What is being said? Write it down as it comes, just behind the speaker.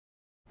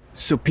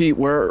So Pete,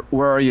 where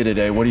are you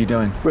today? What are you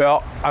doing?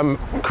 Well, I'm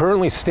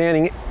currently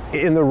standing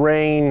in the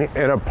rain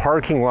in a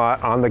parking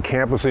lot on the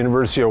campus of the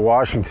University of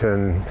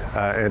Washington,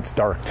 and it's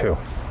dark too,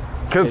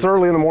 because it's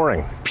early in the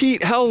morning.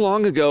 Pete, how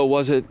long ago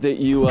was it that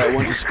you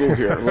went to school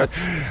here?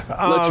 Let's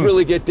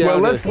really get down. Well,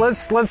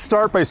 let's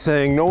start by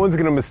saying no one's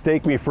going to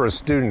mistake me for a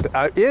student.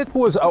 It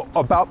was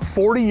about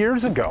 40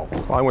 years ago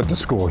I went to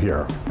school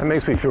here. That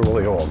makes me feel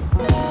really old.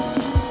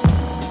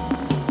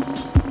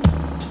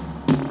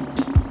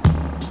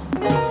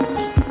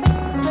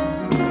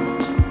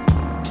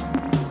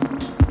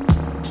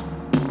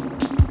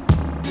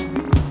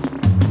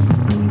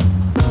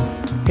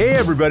 Hey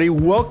everybody,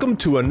 welcome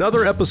to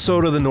another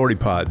episode of the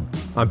NordyPod.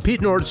 I'm Pete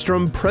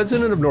Nordstrom,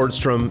 president of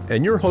Nordstrom,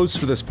 and your host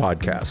for this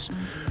podcast.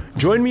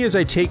 Join me as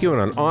I take you on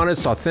an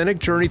honest, authentic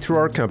journey through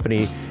our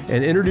company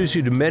and introduce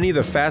you to many of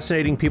the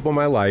fascinating people in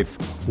my life,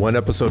 one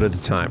episode at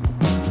a time.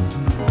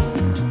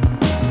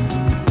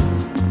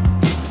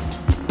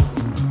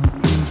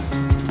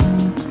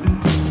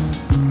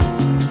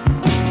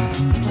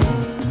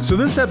 So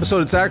this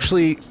episode, it's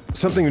actually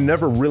something we've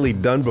never really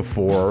done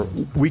before.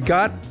 We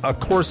got a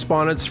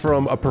correspondence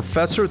from a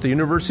professor at the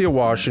University of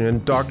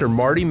Washington, Dr.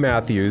 Marty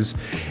Matthews,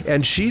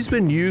 and she's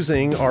been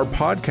using our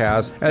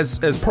podcast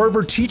as part of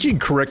her teaching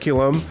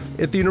curriculum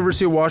at the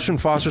University of Washington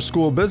Foster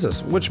School of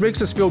Business, which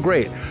makes us feel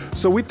great.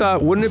 So we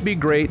thought, wouldn't it be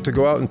great to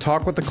go out and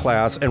talk with the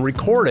class and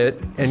record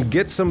it and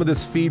get some of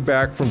this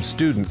feedback from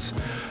students?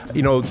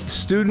 You know,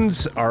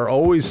 students are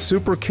always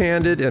super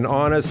candid and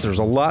honest. There's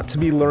a lot to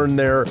be learned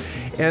there.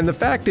 And the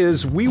fact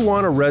is, we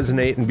want to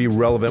resonate and be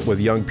relevant with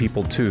young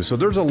people too. So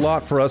there's a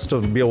lot for us to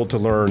be able to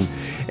learn.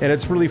 And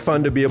it's really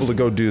fun to be able to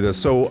go do this.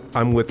 So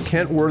I'm with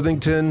Kent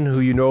Worthington,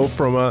 who you know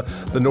from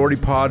the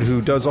NordyPod,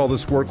 who does all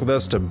this work with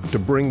us to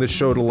bring the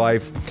show to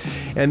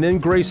life. And then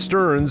Grace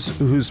Stearns,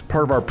 who's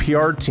part of our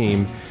PR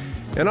team.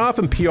 And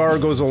often PR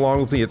goes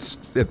along with me at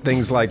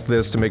things like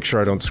this to make sure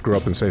I don't screw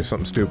up and say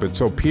something stupid.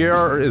 So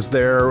PR is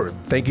there.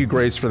 Thank you,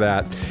 Grace, for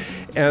that.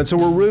 And so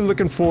we're really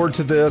looking forward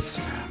to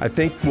this. I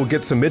think we'll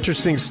get some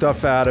interesting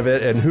stuff out of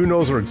it, and who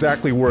knows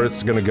exactly where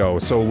it's going to go.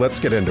 So let's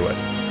get into it.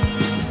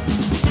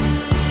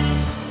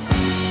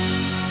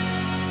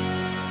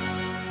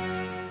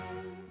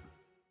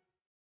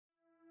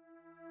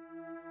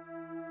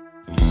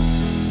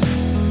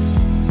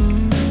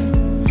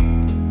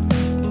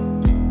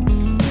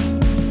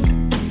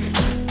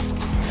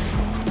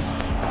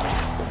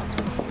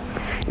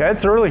 Yeah,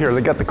 it's early here.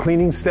 They got the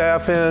cleaning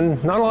staff in.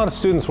 Not a lot of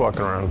students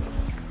walking around.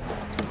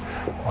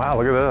 Wow,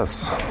 look at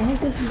this. I think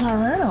this is our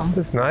room.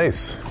 It's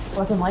nice. It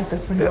wasn't like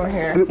this when you were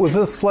here. Was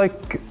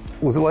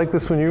it like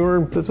this when you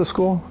were at the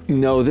school?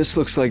 No, this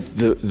looks like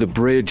the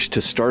bridge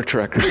to Star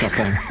Trek or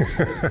something.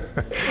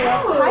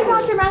 Hi,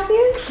 Dr.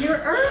 Matthews. You're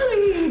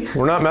early.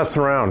 We're not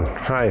messing around.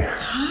 Hi.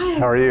 Hi.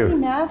 How are you?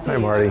 Matthew. Hi,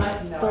 Marty.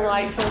 It's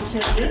delightful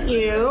to meet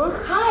you.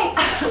 Hi,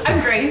 I'm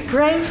Grace.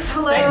 Grace,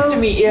 hello. Nice to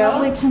meet you.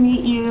 Lovely to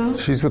meet you.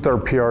 She's with our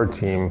PR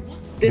team.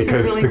 This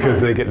is really because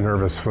fun. they get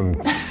nervous when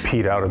it's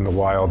Pete out in the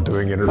wild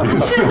doing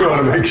interviews. We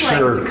want to make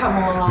sure. Like to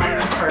come along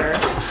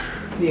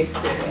for the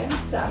experience.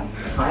 So.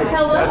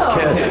 Hello. That's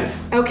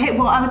Kent. Okay,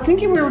 well, I was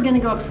thinking we were going to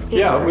go upstairs.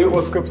 Yeah,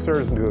 let's go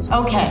upstairs and do this.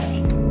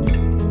 Okay.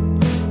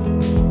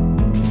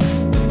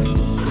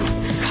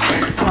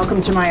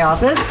 Welcome to my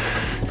office.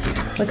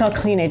 Look how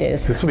clean it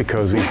is. This will be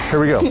cozy. Here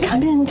we go.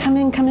 Come in, come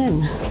in, come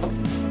in.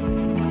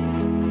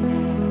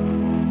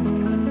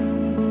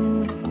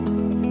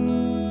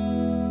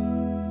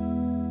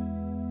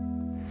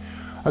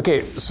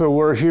 Okay, so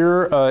we're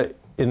here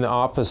in the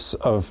office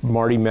of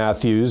Marty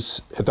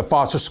Matthews at the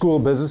Foster School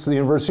of Business at the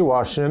University of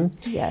Washington.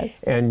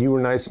 Yes. And you were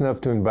nice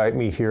enough to invite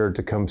me here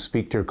to come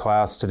speak to your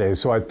class today.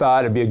 So I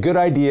thought it'd be a good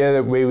idea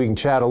that way we can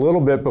chat a little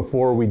bit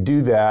before we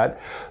do that.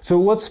 So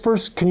let's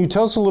first, can you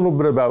tell us a little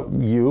bit about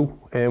you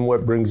and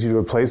what brings you to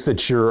a place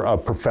that you're a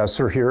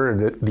professor here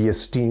at the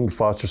esteemed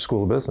Foster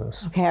School of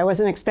Business? Okay, I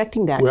wasn't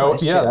expecting that Well,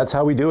 question. yeah, that's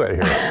how we do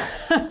it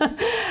here.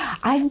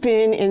 I've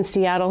been in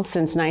Seattle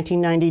since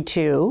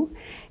 1992.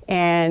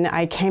 And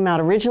I came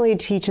out originally to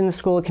teach in the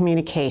School of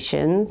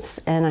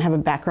Communications, and I have a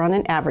background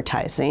in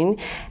advertising.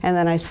 And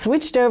then I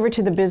switched over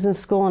to the business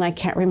school, and I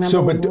can't remember.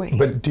 So,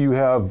 but do you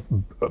have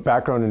a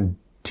background in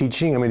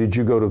teaching? I mean, did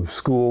you go to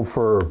school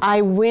for?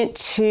 I went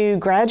to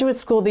graduate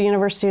school at the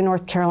University of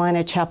North Carolina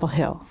at Chapel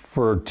Hill.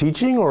 For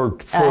teaching or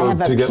for I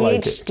have a to get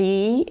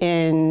PhD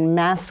in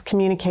mass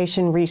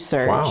communication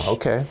research. Wow,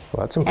 okay.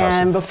 Well, that's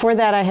impressive. And before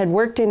that, I had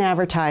worked in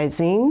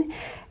advertising.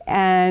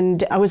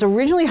 And I was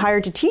originally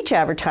hired to teach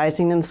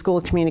advertising in the School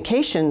of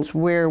Communications,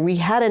 where we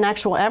had an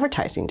actual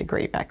advertising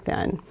degree back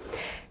then.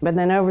 But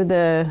then over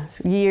the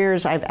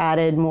years, I've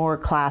added more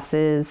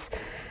classes.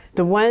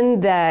 The one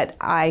that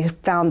I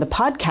found the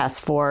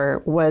podcast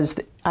for was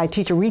I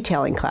teach a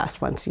retailing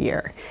class once a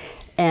year.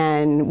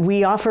 And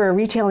we offer a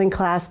retailing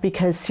class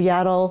because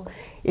Seattle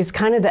is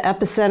kind of the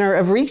epicenter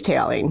of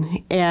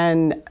retailing.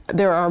 And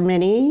there are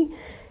many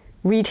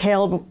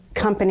retail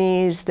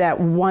companies that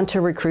want to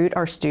recruit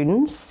our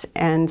students.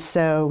 And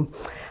so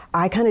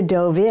I kind of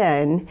dove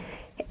in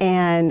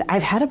And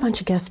I've had a bunch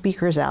of guest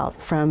speakers out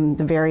from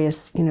the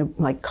various,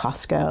 like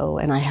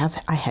Costco, and I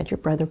had your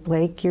brother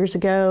Blake years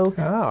ago.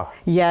 Oh.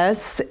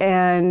 Yes,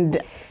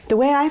 and the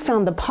way I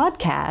found the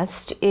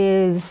podcast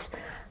is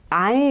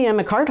I am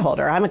a card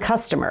holder, I'm a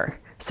customer.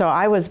 So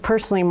I was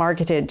personally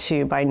marketed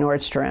to by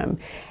Nordstrom.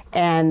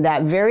 And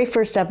that very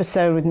first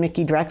episode with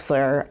Mickey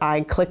Drexler,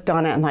 I clicked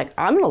on it and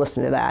I'm gonna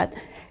listen to that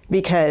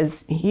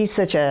because he's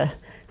such a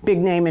big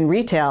name in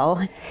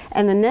retail.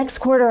 And the next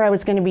quarter I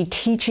was going to be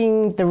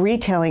teaching the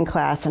retailing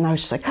class, and I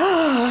was just like,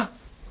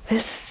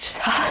 this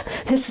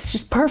is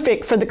just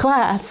perfect for the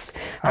class.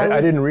 I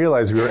didn't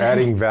realize we were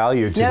adding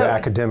value to the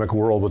academic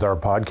world with our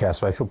podcast,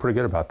 but I feel pretty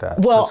good about that.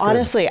 Well,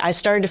 honestly, I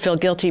started to feel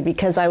guilty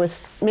because I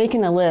was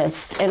making a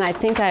list, and I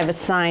think I've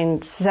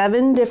assigned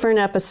 7 different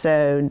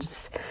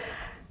episodes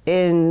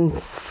in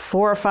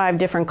 4 or 5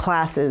 different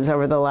classes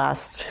over the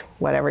last,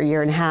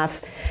 year and a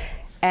half.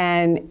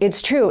 And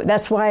it's true.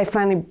 That's why I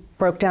finally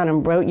broke down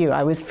and wrote you.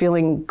 I was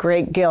feeling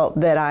great guilt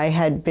that I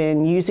had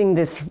been using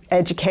this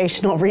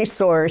educational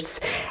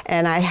resource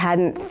and I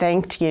hadn't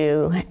thanked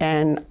you.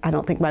 And I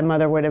don't think my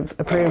mother would have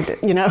approved it,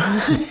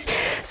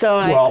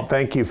 So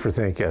thank you for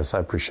thanking us. I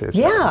appreciate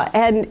that. Yeah,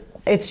 and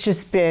it's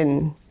just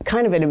been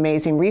kind of an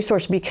amazing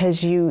resource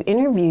because you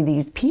interview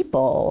these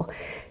people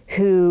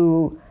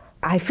who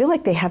I feel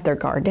like they have their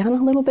guard down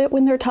a little bit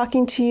when they're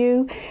talking to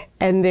you,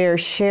 and they're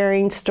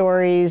sharing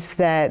stories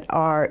that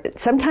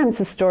sometimes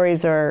the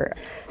stories are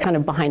kind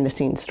of behind the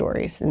scenes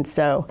stories. And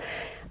so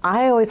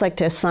I always like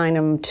to assign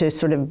them to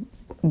sort of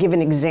give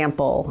an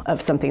example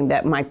of something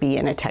that might be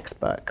in a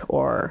textbook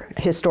or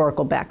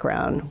historical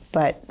background.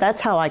 But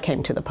that's how I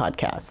came to the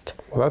podcast.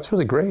 Well, that's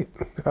really great.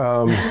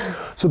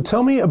 So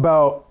tell me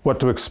about what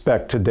to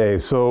expect today.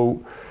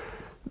 So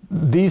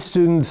these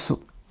students,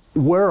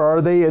 where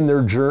are they in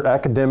their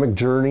academic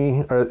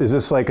journey? Is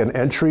this like an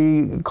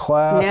entry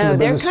class? No,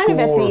 they're kind of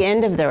at the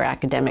end of their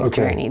academic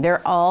journey.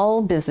 They're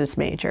all business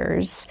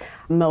majors.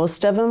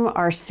 Most of them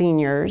are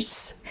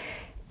seniors.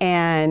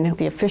 And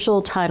the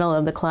official title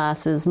of the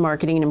class is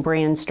Marketing and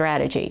Brand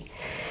Strategy.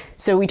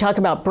 So we talk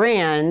about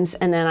brands,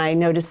 and then I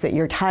noticed that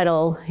your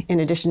title,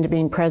 in addition to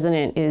being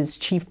president, is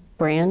Chief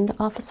Brand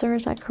Officer.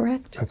 Is that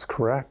correct? That's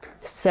correct.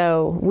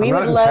 So I'm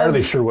not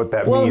entirely sure what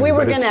that means. Well, we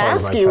were going to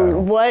ask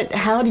you,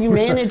 how do you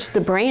manage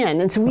the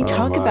brand? And so we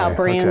talk about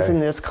brands in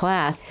this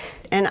class.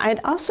 And I'd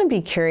also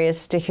be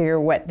curious to hear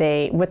what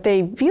they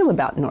feel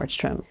about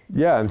Nordstrom.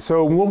 Yeah, and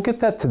so we'll get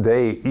that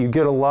today. You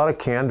get a lot of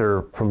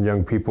candor from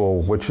young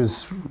people, which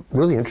is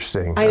really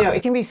interesting. I know,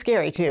 it can be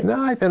scary too. No,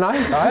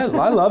 I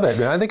love it,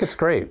 and I think it's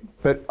great.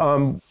 But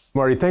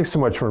Marty, thanks so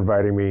much for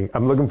inviting me.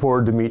 I'm looking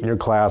forward to meeting your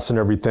class and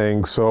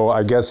everything. So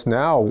I guess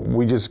now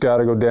we just got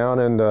to go down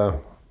and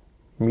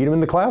meet them in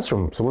the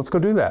classroom. So let's go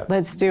do that.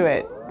 Let's do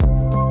it.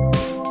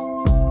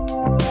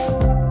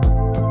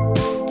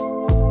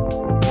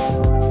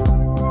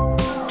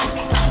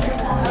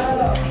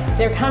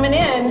 They're coming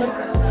in.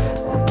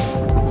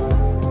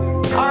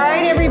 All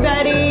right,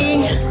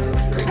 everybody.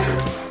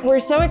 We're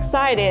so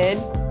excited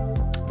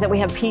that we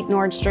have Pete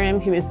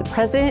Nordstrom, who is the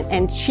president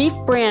and chief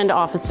brand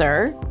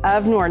officer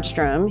of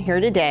Nordstrom, here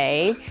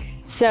today.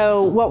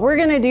 So what we're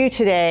going to do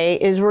today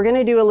is we're going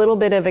to do a little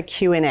bit of a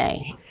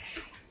Q&A.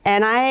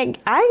 And I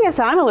guess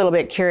I'm a little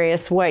bit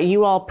curious what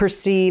you all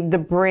perceive the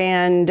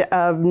brand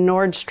of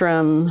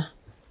Nordstrom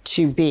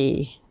to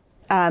be.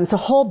 So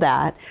hold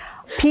that.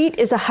 Pete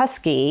is a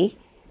Husky.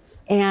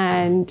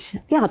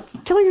 And yeah,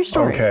 tell your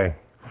story. Okay.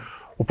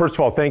 Well, first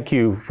of all, thank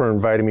you for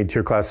inviting me to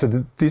your class. So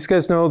do these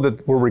guys know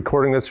that we're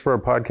recording this for a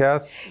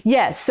podcast?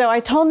 Yes. So I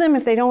told them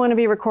if they don't want to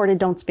be recorded,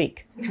 don't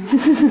speak.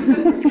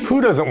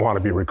 Who doesn't want to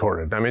be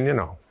recorded? I mean,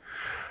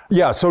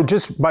 Yeah, so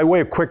just by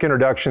way of quick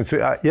introduction,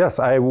 yes,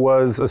 I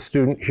was a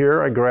student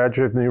here. I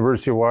graduated from the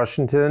University of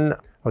Washington. I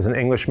was an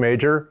English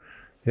major.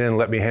 They didn't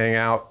let me hang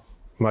out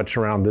much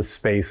around this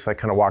space. I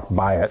kind of walked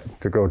by it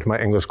to go to my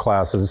English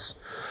classes.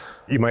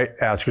 You might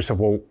ask yourself,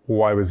 well,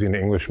 why was he an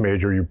English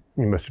major? You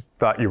must have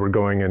thought you were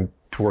going in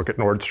to work at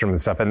Nordstrom and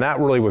stuff. And that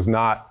really was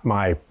not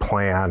my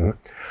plan.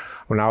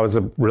 When I was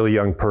a really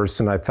young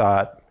person, I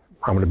thought,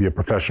 I'm going to be a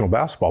professional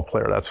basketball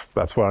player.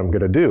 That's what I'm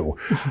going to do.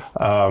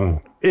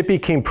 It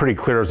became pretty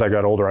clear as I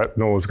got older,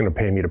 no one was going to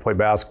pay me to play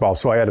basketball.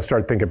 So I had to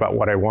start thinking about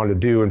what I wanted to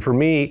do. And for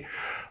me,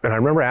 and I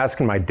remember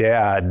asking my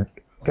dad,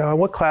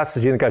 what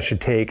classes do you think I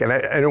should take? And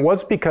it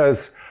was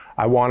because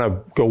I want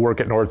to go work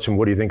at Nordstrom.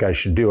 What do you think I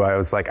should do? I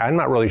was like, I'm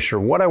not really sure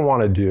what I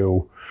want to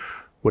do.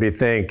 What do you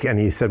think? And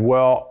he said,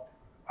 well,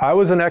 I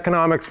was an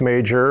economics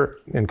major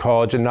in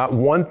college, and not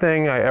one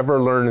thing I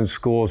ever learned in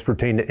school has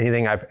pertained to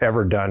anything I've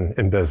ever done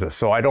in business.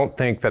 So I don't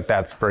think that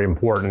that's very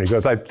important. He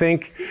goes, I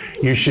think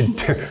you should,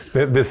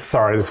 this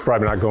is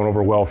probably not going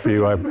over well for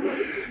you.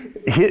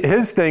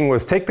 His thing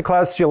was take the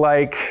class you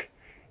like,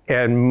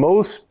 and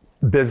most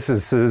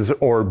businesses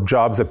or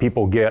jobs that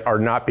people get are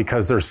not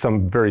because there's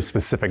some very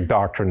specific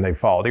doctrine they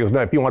followed. He goes,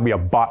 no, if you want to be a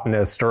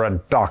botanist or a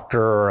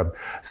doctor or a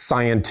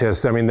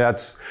scientist,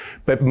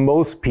 but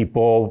most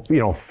people,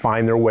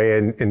 find their way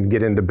and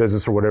get into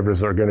business or whatever it is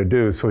they're going to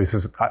do. So he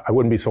says, I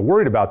wouldn't be so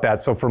worried about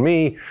that. So for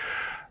me,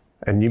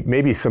 and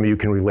maybe some of you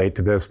can relate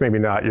to this, maybe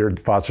not, you're in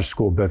the foster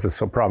school business,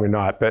 so probably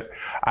not, but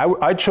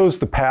I chose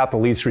the path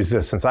of least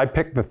resistance. I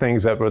picked the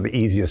things that were the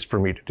easiest for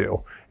me to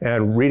do.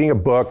 And reading a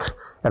book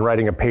and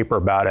writing a paper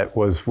about it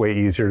was way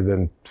easier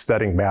than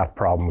studying math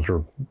problems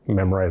or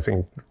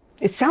memorizing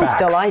It sounds facts.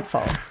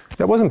 delightful.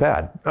 That wasn't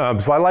bad.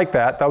 So I liked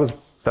that.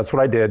 That's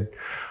what I did.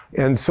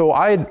 And so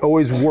I had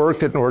always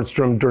worked at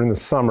Nordstrom during the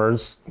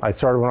summers. I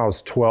started when I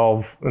was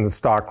 12 in the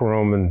stock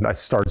room, and I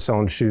started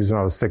selling shoes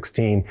when I was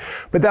 16.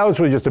 But that was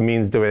really just a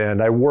means to an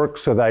end. I worked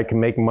so that I could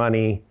make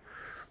money,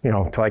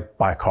 to like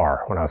buy a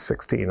car when I was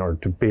 16, or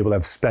to be able to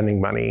have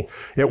spending money.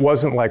 It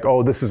wasn't like,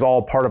 oh, this is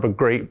all part of a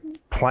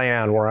great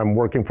plan where I'm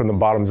working from the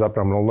bottoms up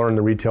and I'm going to learn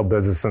the retail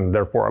business and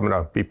therefore I'm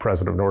going to be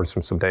president of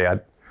Nordstrom someday.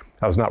 That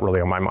was not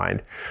really on my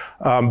mind.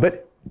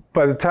 But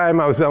by the time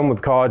I was done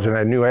with college and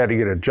I knew I had to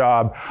get a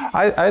job,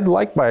 I'd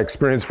liked my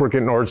experience working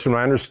at Nordstrom.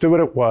 I understood what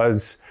it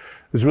was.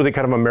 It was really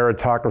kind of a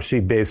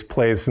meritocracy-based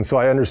place, and so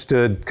I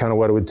understood kind of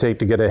what it would take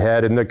to get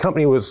ahead. And the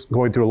company was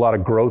going through a lot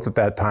of growth at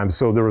that time,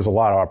 so there was a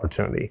lot of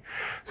opportunity.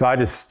 So I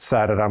just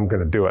decided I'm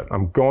going to do it.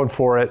 I'm going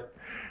for it,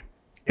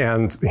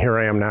 and here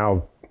I am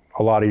now,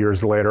 a lot of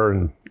years later,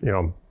 and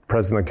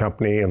president of the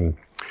company, and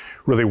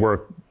really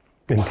work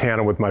in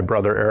tandem with my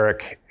brother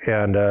Eric,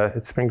 and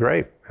it's been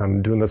great.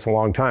 I'm doing this a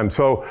long time.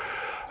 So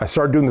I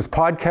started doing this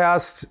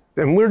podcast,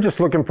 and we're just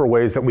looking for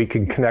ways that we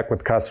can connect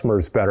with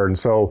customers better. And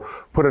so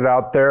put it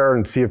out there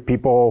and see if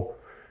people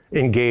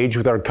engage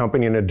with our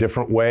company in a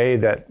different way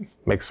that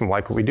makes them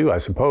like what we do, I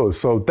suppose.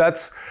 So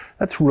that's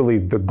really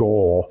the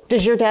goal.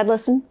 Does your dad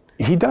listen?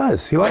 He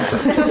does. He likes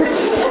it.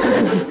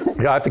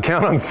 I have to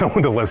count on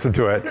someone to listen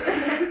to it.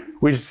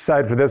 We just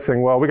decided for this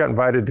thing, well, we got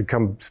invited to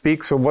come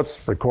speak, so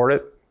let's record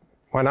it.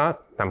 Why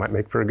not? That might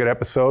make for a good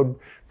episode.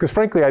 Because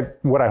frankly,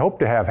 what I hope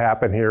to have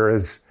happen here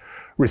is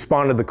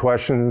respond to the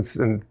questions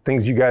and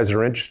things you guys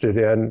are interested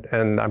in,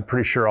 and I'm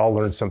pretty sure I'll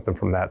learn something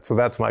from that. So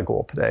that's my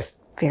goal today.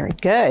 Very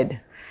good.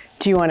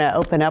 Do you want to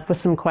open up with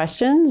some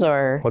questions,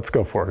 or? Let's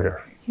go for it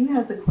here. Who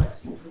has a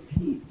question for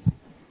Pete?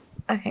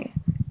 Okay.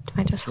 Do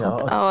I just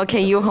hold? Oh,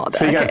 okay. You hold it.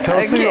 So you got to tell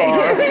us who you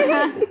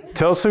are.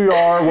 Tell us who you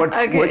are,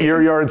 what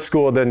year you are in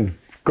school, then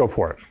go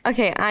for it.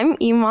 Okay, I'm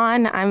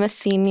Iman. I'm a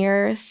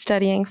senior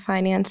studying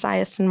finance,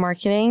 IS, and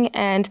marketing,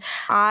 and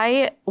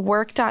I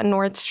worked at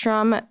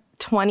Nordstrom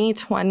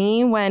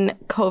 2020 when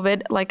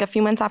COVID, like a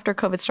few months after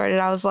COVID started.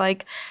 I was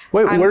like,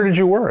 wait, where did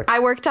you work? I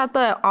worked at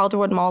the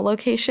Alderwood Mall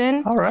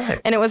location. All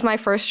right. And it was my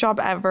first job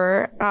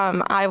ever.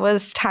 I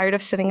was tired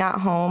of sitting at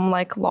home,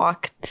 like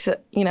locked,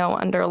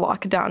 under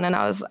lockdown.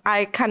 And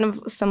I kind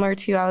of similar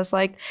to you, I was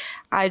like,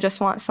 I just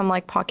want some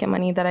like pocket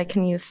money that I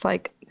can use to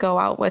like go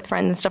out with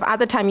friends and stuff. At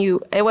the time,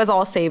 it was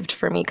all saved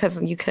for me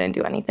because you couldn't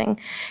do anything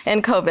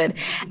in COVID.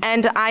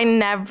 And I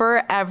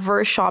never,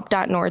 ever shopped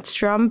at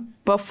Nordstrom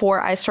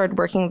before I started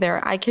working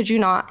there. I kid you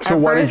not. So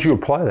why did you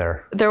apply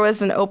there? There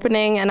was an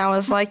opening and I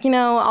was like,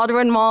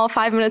 Alderwood Mall,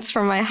 5 minutes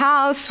from my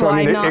house. So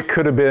I mean, it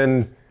could have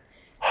been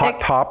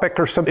Hot Topic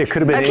or something. It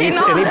could have been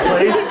any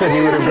place and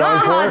you would have gone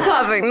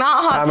for it.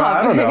 Not Hot Topic.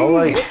 I don't know,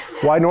 like,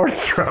 why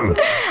Nordstrom?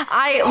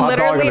 I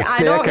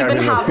don't even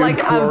have like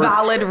a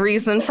valid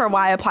reason for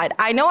why I applied.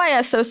 I know I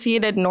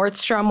associated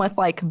Nordstrom with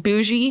like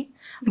bougie,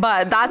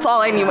 but that's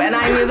all I knew. And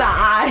I knew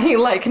that I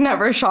like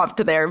never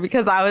shopped there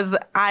because I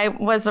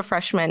was a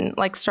freshman,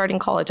 like starting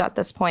college at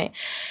this point.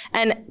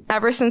 And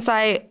ever since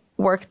I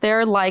worked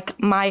there,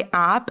 like my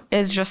app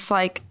is just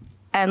like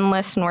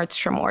endless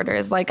Nordstrom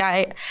orders. Like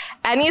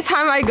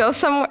anytime I go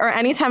somewhere or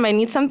anytime I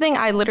need something,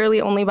 I literally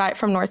only buy it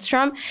from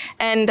Nordstrom.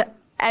 And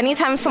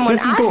anytime someone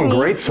asks me. This is going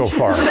great so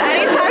far.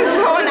 Anytime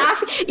someone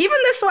asks me, even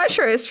this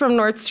sweatshirt is from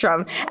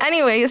Nordstrom.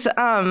 Anyways,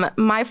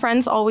 my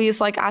friends always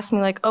like ask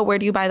me like, oh, where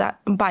do you buy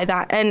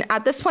that? And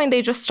at this point,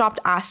 they just stopped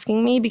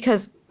asking me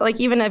because like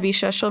even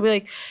Avisha, she'll be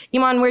like,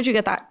 Iman, where'd you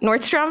get that?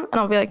 Nordstrom? And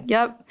I'll be like,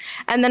 yep.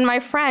 And then my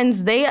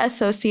friends, they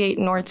associate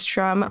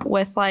Nordstrom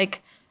with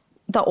like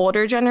the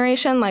older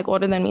generation, like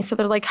older than me. So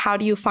they're like, how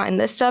do you find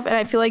this stuff? And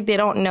I feel like they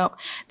don't know.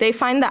 They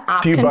find the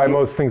app. Do you buy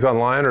most things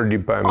online or do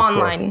you buy them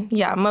online? Store?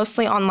 Yeah,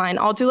 mostly online.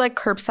 I'll do like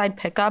curbside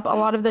pickup a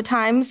lot of the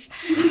times.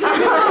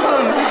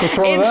 What's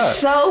wrong with that? It's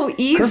so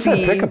easy.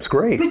 Curbside pickup's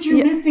great. But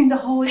you're missing the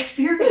whole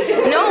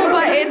experience. No,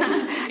 but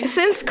it's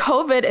since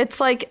COVID, it's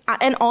like,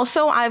 and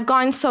also I've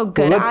gotten so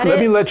good at it.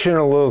 Let me let you in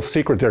a little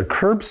secret there.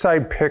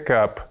 Curbside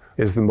pickup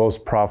is the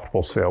most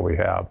profitable sale we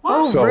have.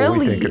 Oh, so really?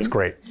 we think it's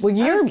great. Well,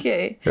 you're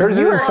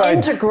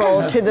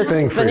integral to this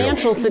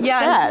financial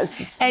success.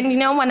 Yes. And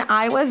when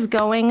I went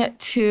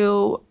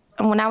to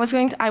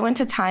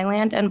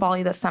Thailand and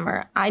Bali this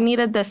summer, I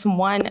needed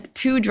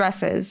two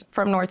dresses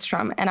from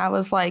Nordstrom. And I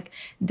was like,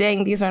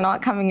 dang, these are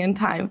not coming in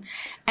time.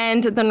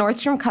 And the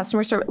Nordstrom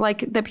customer service,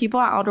 like the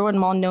people at Alderwood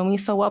Mall know me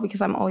so well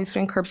because I'm always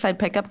doing curbside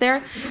pickup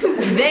there.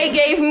 They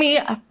gave me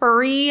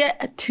free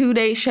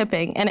 2-day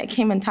shipping and it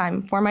came in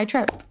time for my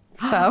trip.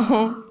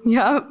 So,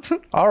 yep.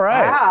 All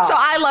right. Wow. So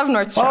I love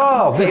Nordstrom.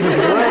 Oh, this is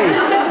great.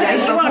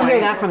 Yeah, you want to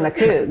hear that from the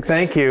Cougs.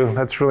 Thank you.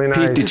 That's really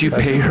nice. Pete, did you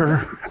pay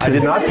her? I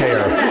did not pay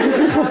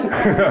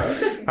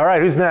her. All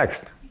right, who's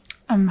next?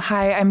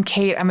 Hi, I'm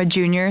Kate. I'm a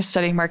junior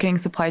studying marketing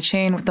supply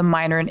chain with a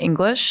minor in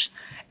English.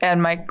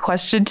 And my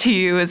question to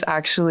you is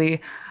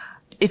actually,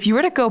 if you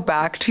were to go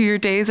back to your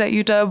days at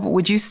UW,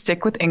 would you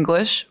stick with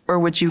English or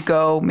would you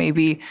go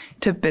maybe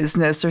to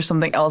business or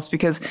something else?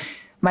 Because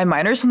my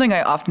minor is something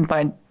I often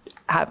find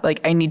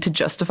I need to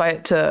justify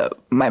it to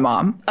my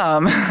mom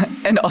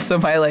and also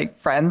my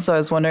friends. So I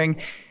was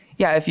wondering,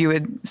 if you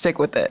would stick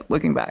with it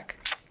looking back.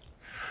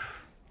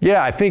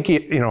 Yeah, I think,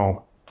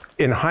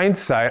 in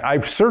hindsight, I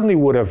certainly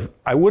would have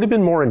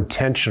been more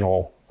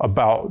intentional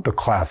about the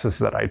classes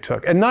that I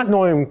took. And not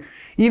knowing,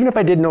 even if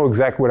I didn't know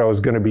exactly what I was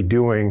going to be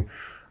doing,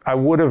 I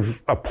would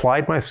have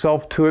applied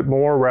myself to it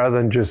more rather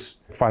than just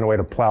find a way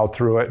to plow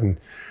through it. And,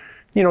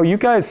 you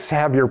guys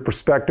have your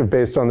perspective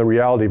based on the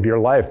reality of your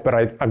life, but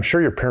I'm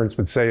sure your parents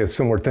would say a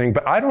similar thing.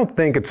 But I don't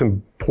think it's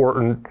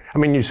important. I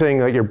mean, you're saying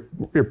that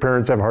your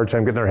parents have a hard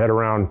time getting their head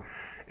around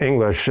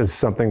English is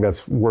something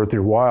that's worth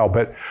your while.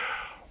 But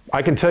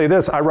I can tell you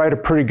this, I write a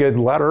pretty good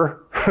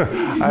letter.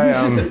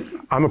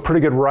 I'm a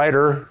pretty good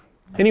writer.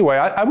 Anyway,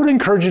 I would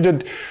encourage you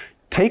to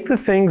take the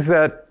things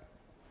that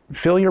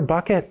fill your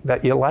bucket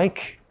that you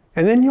like,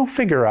 and then you'll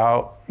figure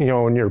out, in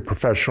your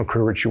professional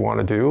career what you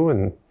want to do.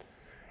 And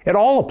it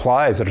all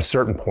applies at a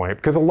certain point,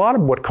 because a lot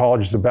of what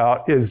college is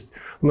about is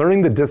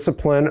learning the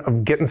discipline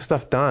of getting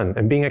stuff done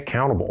and being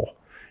accountable.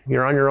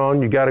 You're on your own,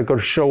 you got to go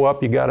show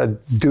up, you got to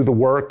do the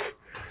work.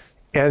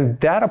 And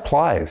that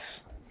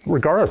applies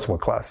regardless of what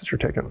classes you're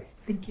taking.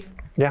 Thank you.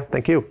 Yeah,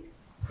 thank you.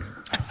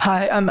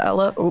 Hi, I'm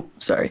Ella.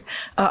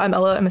 I'm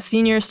Ella. I'm a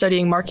senior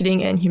studying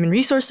marketing and human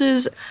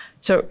resources.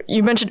 So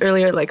you mentioned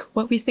earlier,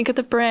 what we think of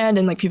the brand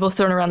and people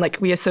throwing around,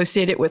 we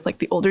associate it with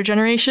the older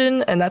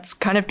generation. And that's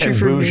kind of true and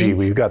for bougie, me.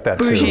 We've got that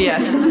bougie, too.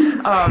 Yes.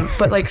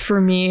 But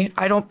for me,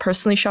 I don't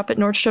personally shop at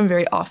Nordstrom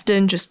very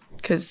often just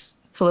because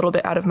it's a little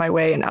bit out of my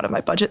way and out of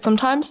my budget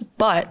sometimes.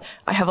 But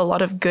I have a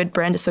lot of good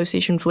brand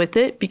associations with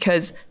it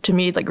because to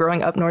me,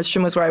 growing up,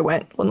 Nordstrom was where I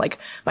went when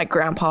my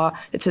grandpa,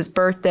 it's his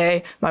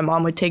birthday. My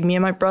mom would take me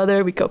and my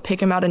brother. We'd go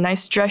pick him out a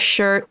nice dress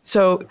shirt.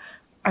 So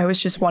I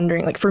was just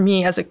wondering, for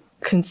me as a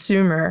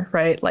consumer,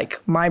 right?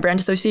 My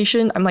brand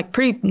association, I'm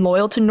pretty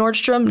loyal to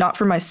Nordstrom, not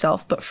for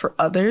myself, but for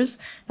others.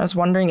 I was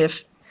wondering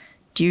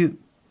do you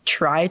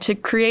try to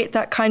create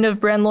that kind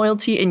of brand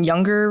loyalty in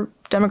younger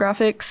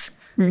demographics?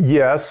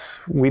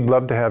 Yes, we'd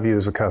love to have you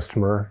as a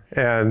customer.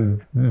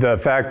 And the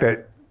fact that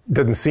it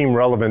doesn't seem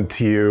relevant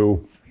to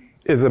you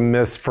is a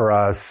miss for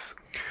us.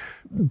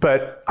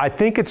 But I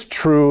think it's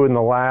true in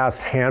the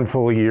last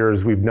handful of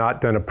years, we've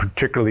not done a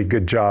particularly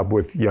good job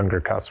with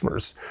younger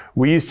customers.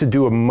 We used to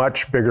do a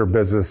much bigger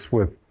business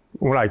with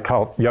what I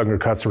call younger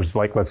customers,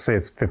 let's say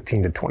it's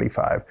 15 to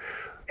 25.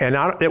 And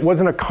it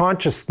wasn't a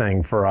conscious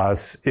thing for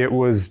us. It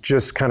was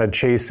just kind of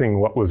chasing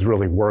what was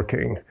really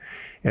working.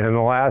 And in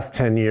the last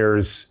 10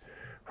 years,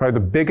 probably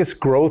the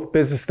biggest growth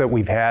business that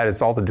we've had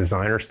is all the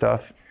designer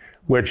stuff,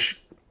 which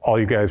all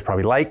you guys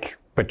probably like,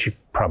 but you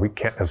probably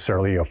can't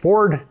necessarily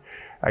afford.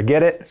 I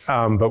get it,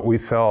 but we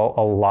sell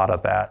a lot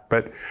of that.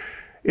 But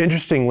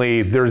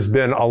interestingly, there's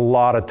been a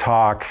lot of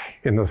talk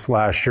in this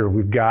last year.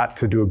 We've got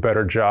to do a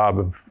better job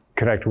of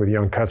connecting with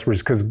young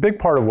customers, because a big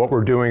part of what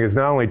we're doing is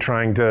not only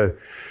trying to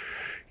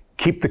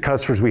keep the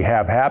customers we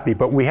have happy,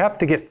 but we have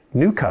to get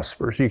new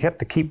customers. You have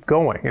to keep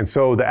going. And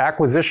so the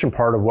acquisition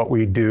part of what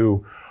we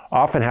do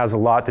often has a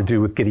lot to do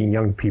with getting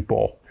young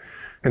people.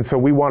 And so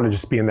we want to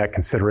just be in that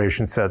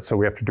consideration set, so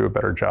we have to do a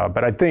better job.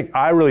 But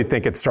I really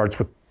think it starts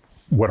with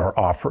what our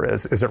offer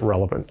is. Is it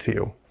relevant to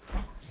you?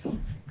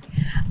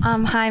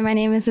 Hi, my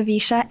name is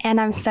Avisha, and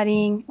I'm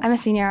a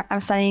senior.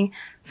 I'm studying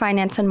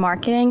finance and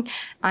marketing.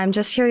 I'm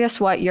just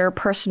curious what your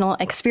personal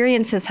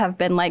experiences have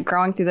been like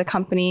growing through the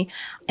company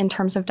in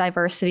terms of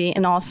diversity,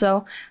 and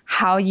also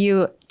how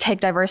you take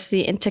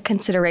diversity into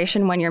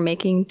consideration when you're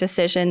making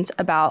decisions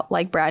about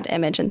brand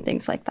image and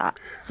things like that.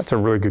 That's a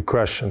really good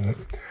question.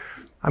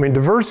 I mean,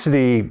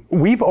 diversity,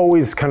 we've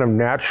always kind of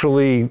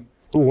naturally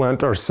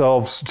lent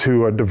ourselves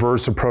to a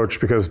diverse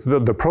approach, because the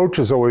approach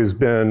has always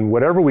been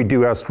whatever we do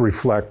has to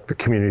reflect the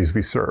communities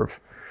we serve.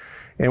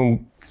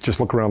 And just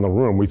look around the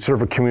room, we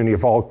serve a community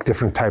of all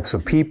different types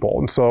of people.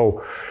 And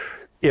so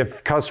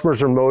if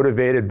customers are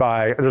motivated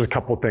by, there's a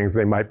couple of things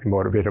they might be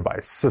motivated by.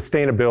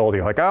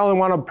 Sustainability, I only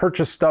want to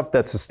purchase stuff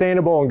that's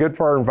sustainable and good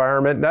for our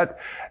environment.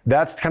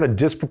 That's kind of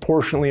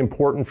disproportionately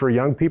important for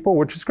young people,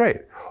 which is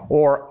great.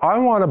 Or I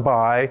want to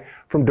buy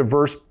from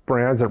diverse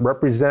brands that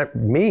represent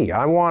me.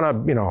 I want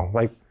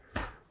to,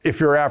 if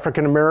you're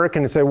African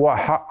American, and say, well,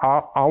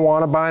 I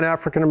want to buy an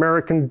African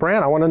American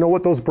brand. I want to know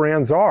what those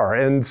brands are.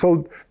 And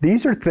so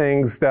these are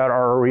things that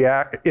are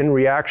in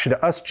reaction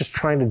to us just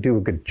trying to do a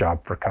good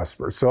job for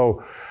customers.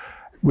 So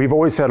we've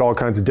always had all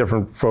kinds of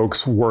different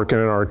folks working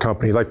in our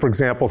company. For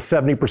example,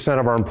 70%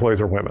 of our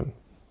employees are women.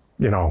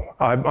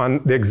 I'm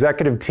on the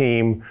executive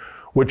team,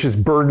 which is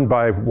burdened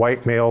by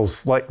white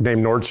males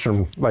named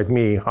Nordstrom, like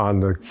me,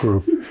 on the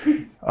group.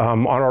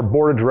 On our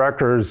board of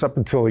directors, up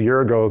until a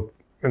year ago,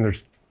 and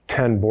there's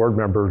 10 board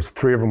members,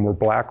 3 of them were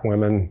black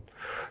women.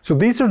 So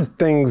these are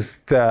things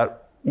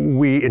that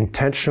we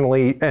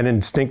intentionally and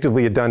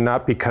instinctively had done,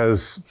 not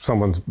because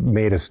someone's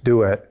made us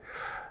do it.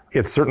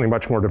 It's certainly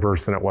much more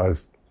diverse than it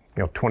was,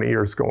 20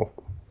 years ago.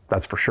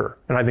 That's for sure.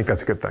 And I think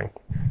that's a good thing.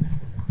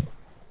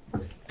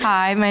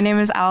 Hi, my name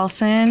is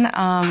Allison.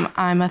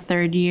 I'm a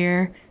third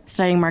year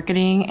studying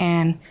marketing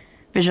and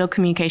visual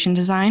communication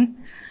design.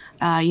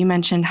 You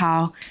mentioned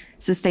how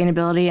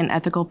sustainability and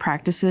ethical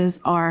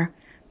practices are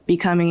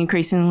becoming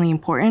increasingly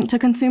important to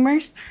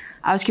consumers.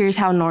 I was curious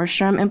how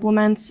Nordstrom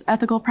implements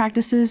ethical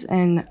practices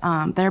in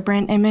their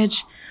brand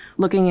image,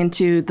 looking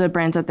into the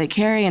brands that they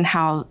carry and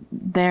how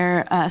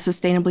they're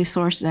sustainably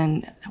sourced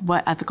and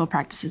what ethical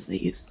practices they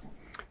use.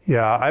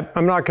 Yeah,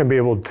 I'm not going to be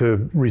able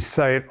to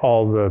recite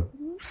all the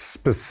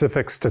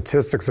specific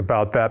statistics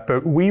about that,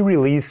 but we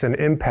release an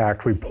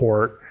impact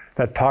report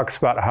that talks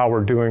about how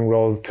we're doing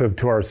relative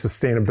to our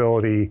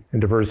sustainability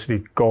and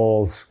diversity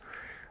goals.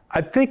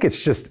 I think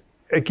it's just,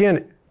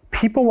 again,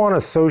 people want to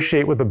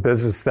associate with a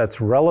business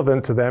that's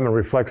relevant to them and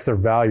reflects their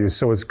values.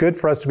 So it's good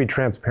for us to be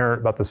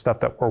transparent about the stuff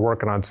that we're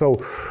working on. So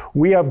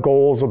we have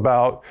goals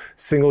about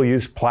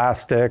single-use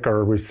plastic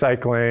or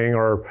recycling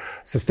or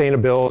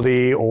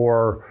sustainability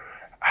or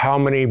how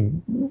many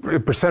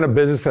percent of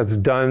business that's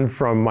done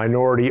from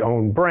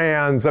minority-owned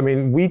brands. I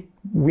mean,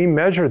 we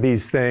measure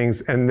these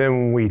things and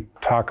then we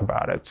talk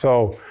about it.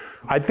 So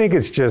I think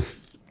it's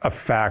just a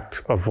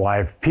fact of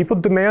life. People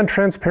demand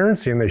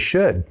transparency, and they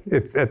should.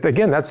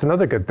 Again, that's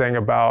another good thing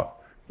about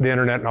the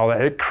internet and all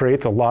that. It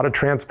creates a lot of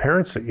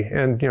transparency,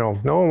 and no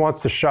one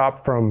wants to shop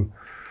from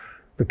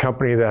the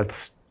company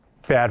that's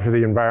bad for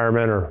the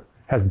environment or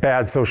has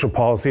bad social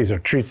policies or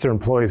treats their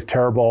employees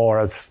terrible or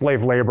has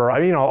slave labor.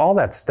 All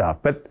that stuff.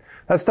 But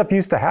that stuff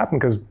used to happen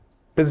because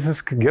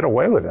businesses could get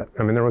away with it.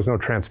 I mean, there was no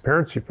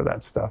transparency for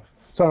that stuff.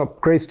 So,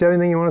 Grace, do you have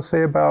anything you want to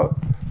say about?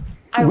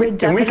 I would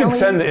definitely. And we can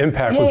send the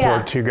impact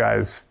report to you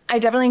guys. I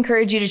definitely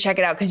encourage you to check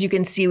it out because you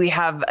can see we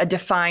have a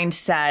defined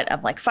set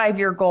of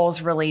 5-year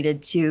goals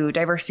related to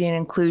diversity and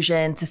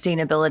inclusion,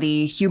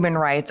 sustainability, human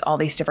rights, all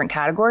these different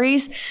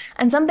categories.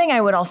 And something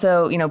I would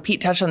also,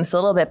 Pete touched on this a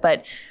little bit,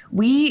 but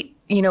we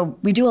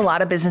do a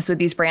lot of business with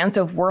these brands.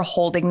 So if we're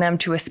holding them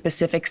to a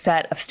specific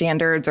set of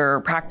standards or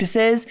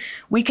practices,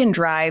 we can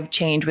drive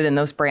change within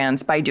those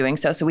brands by doing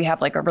so. So we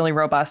have a really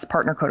robust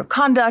partner code of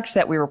conduct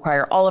that we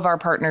require all of our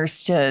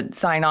partners to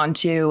sign on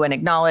to and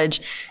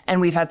acknowledge. And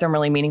we've had some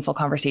really meaningful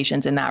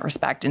conversations in that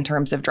respect in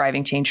terms of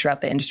driving change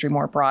throughout the industry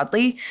more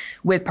broadly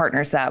with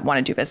partners that want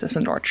to do business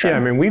with Nordstrom. Yeah, I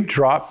mean, we've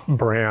dropped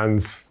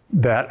brands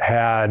that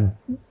had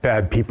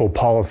bad people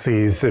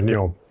policies and,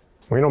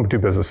 we don't do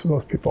business with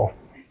those people.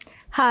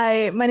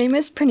 Hi, my name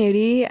is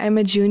Pranuti. I'm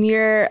a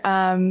junior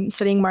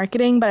studying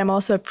marketing, but I'm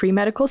also a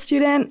pre-medical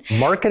student.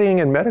 Marketing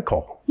and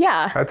medical?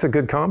 Yeah. That's a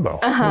good combo.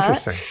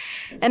 Interesting.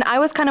 And I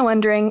was kind of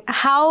wondering,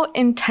 how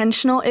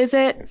intentional is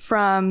it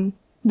from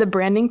the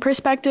branding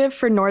perspective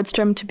for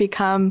Nordstrom to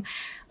become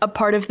a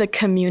part of the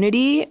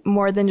community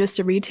more than just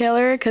a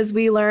retailer? Because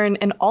we learn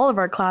in all of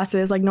our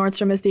classes,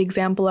 Nordstrom is the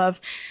example of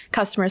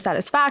customer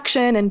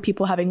satisfaction and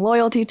people having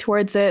loyalty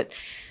towards it.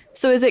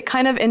 So is it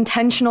kind of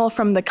intentional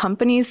from the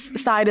company's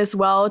side as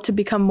well to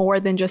become more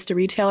than just a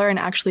retailer and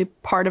actually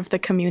part of the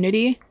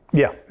community?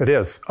 Yeah, it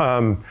is.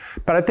 But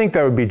I think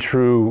that would be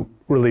true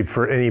really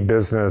for any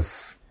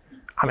business.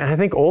 I mean, I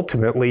think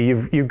ultimately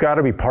you've got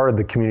to be part of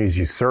the communities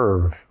you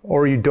serve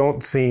or you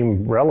don't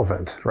seem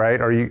relevant, right?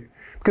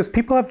 Because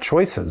people have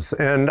choices.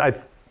 And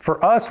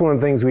for us, one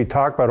of the things we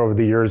talked about over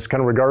the years,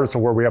 kind of regardless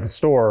of where we have a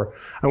store,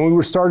 and we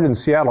were started in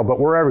Seattle, but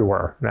we're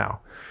everywhere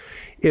now,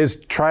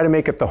 is try to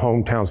make it the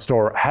hometown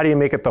store. How do you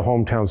make it the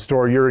hometown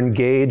store? You're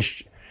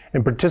engaged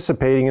and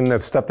participating in the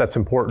stuff that's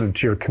important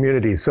to your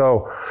community.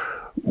 So,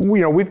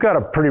 we've got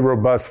a pretty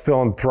robust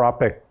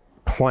philanthropic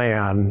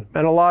plan,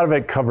 and a lot of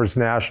it covers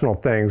national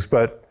things.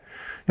 But,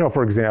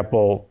 for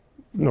example,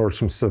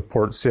 Nordstrom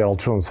supports Seattle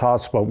Children's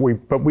Hospital,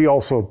 but we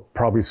also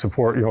probably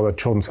support, the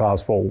Children's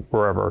Hospital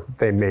wherever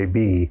they may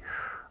be.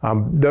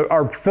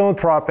 Our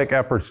philanthropic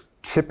efforts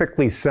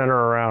typically center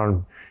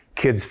around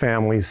kids,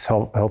 families,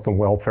 health and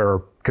welfare,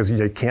 because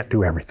you can't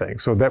do everything.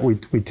 So that we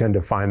tend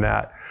to find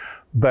that.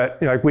 But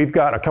we've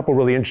got a couple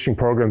really interesting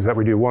programs that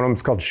we do. One of them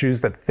is called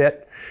Shoes That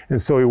Fit. And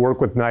so we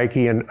work with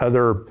Nike and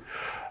other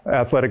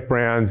athletic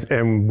brands,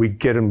 and we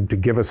get them to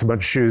give us a bunch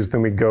of shoes.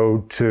 Then we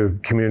go to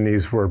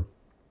communities where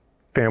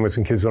families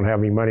and kids don't have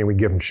any money, and we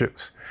give them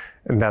shoes.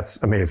 And that's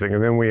amazing.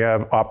 And then we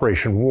have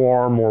Operation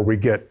Warm, where we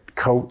get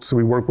coats.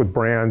 We work with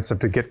brands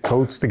to get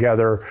coats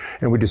together,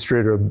 and we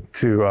distribute them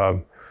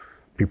to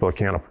people that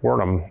can't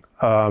afford them.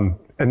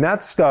 And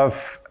that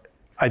stuff,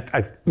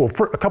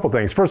 for a couple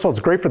things. First of all, it's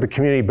great for the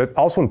community, but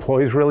also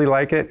employees really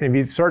like it. And if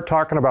you start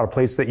talking about a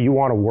place that you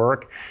want to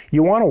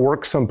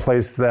work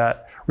someplace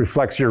that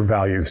reflects your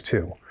values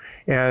too.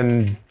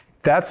 And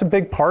that's a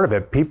big part of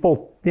it.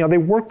 People, they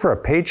work for a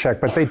paycheck,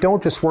 but they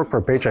don't just work for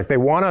a paycheck. They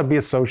want to be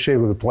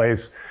associated with a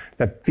place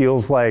that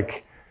feels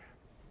like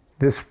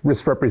this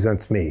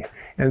represents me.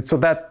 And so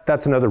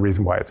that's another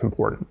reason why it's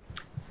important.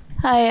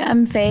 Hi,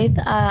 I'm Faith.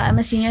 I'm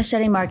a senior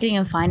studying marketing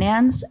and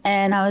finance.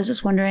 And I was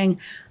just wondering,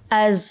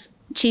 as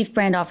Chief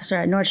Brand Officer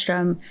at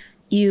Nordstrom,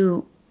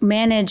 you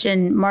manage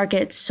and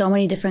market so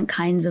many different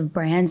kinds of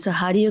brands. So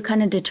how do you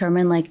kind of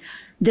determine like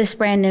this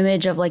brand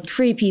image of like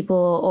Free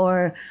People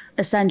or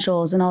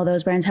Essentials and all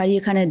those brands? How do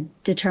you kind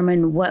of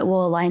determine what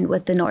will align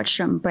with the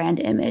Nordstrom brand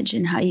image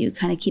and how you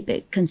kind of keep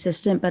it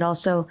consistent, but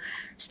also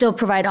still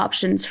provide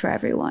options for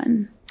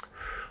everyone?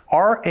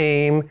 Our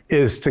aim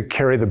is to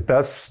carry the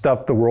best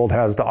stuff the world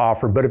has to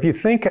offer. But if you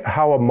think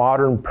how a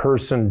modern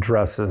person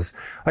dresses,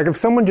 like if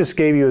someone just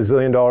gave you $1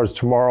 zillion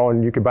tomorrow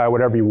and you could buy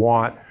whatever you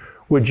want,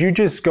 would you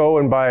just go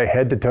and buy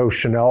head to toe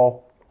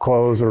Chanel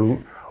clothes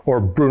or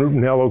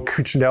Brunello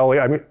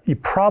Cucinelli? I mean, you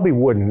probably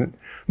wouldn't.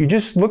 You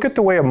just look at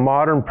the way a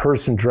modern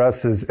person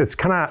dresses. It's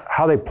kind of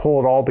how they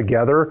pull it all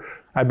together.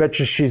 I bet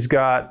you she's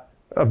got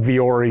a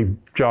Viore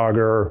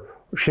jogger.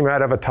 She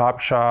might have a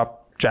Topshop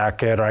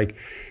jacket.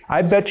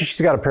 I bet you she's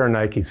got a pair of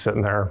Nikes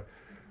sitting there.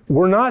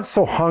 We're not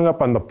so hung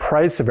up on the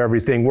price of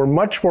everything. We're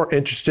much more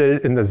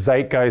interested in the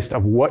zeitgeist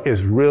of what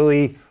is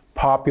really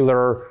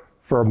popular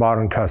for a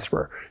modern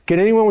customer. Can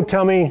anyone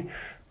tell me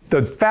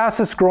the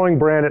fastest growing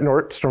brand at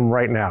Nordstrom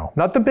right now?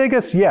 Not the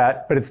biggest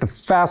yet, but it's the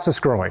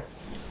fastest growing.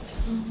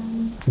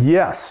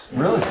 Yes.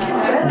 Really?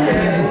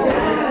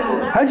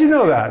 How'd you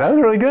know that? That was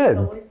really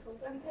good.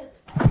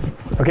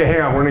 Okay,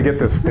 hang on, we're gonna get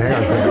this. Hang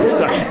on a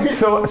second.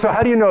 So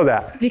how do you know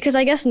that? Because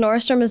I guess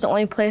Nordstrom is the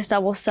only place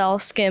that will sell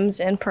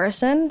Skims in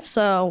person.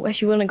 So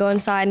if you want to go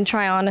inside and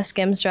try on a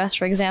Skims dress,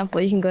 for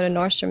example, you can go to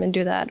Nordstrom and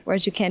do that,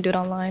 whereas you can't do it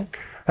online.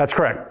 That's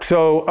correct.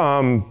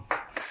 So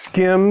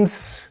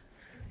Skims,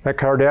 that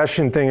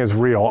Kardashian thing is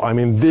real. I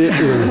mean,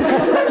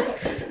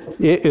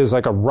 it is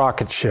like a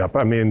rocket ship.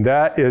 I mean,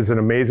 that is an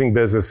amazing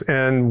business.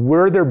 And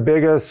we're their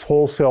biggest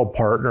wholesale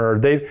partner.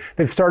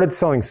 They've started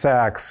selling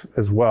Saks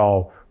as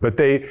well, but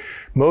they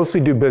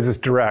mostly do business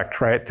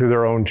direct, right, through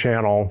their own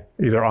channel,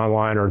 either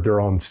online or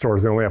their own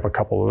stores. They only have a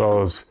couple of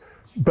those.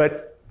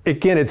 But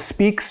again, it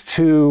speaks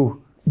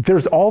to,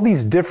 there's all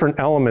these different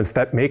elements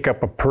that make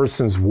up a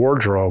person's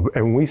wardrobe,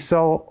 and we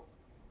sell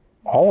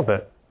all of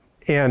it.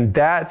 And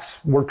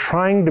we're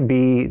trying to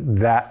be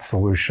that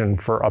solution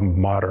for a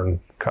modern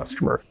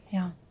customer.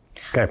 Yeah.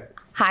 Okay.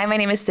 Hi, my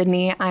name is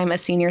Sydney. I'm a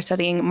senior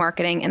studying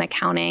marketing and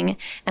accounting,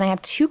 and I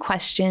have 2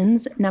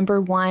 questions. Number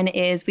one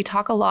is, we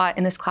talk a lot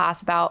in this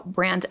class about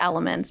brand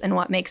elements and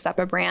what makes up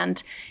a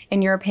brand.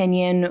 In your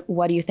opinion,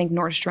 what do you think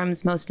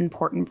Nordstrom's most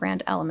important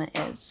brand element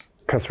is?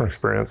 Customer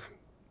experience.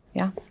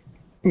 Yeah.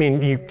 I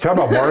mean, you talk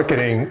about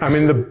marketing. I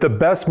mean, the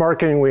best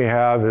marketing we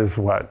have is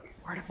what?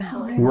 Word of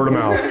mouth. Word of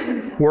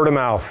mouth. Word of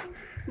mouth.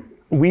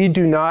 We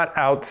do not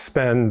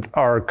outspend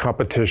our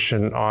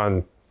competition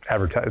on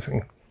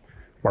advertising,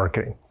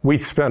 marketing. We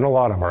spend a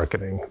lot on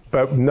marketing,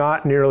 but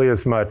not nearly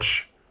as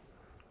much.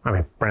 I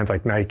mean, brands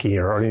like Nike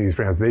or any of these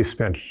brands, they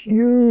spend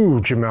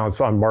huge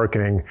amounts on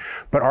marketing.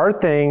 But our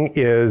thing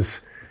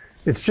is,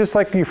 it's just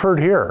like you've heard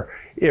here.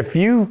 If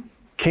you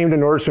came to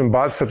Nordstrom and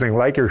bought something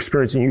like your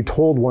experience and you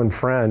told one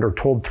friend or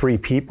told 3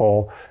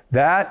 people,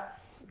 that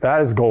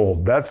is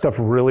gold. That stuff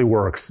really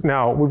works.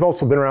 Now, we've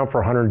also been around for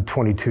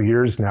 122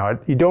 years now.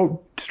 You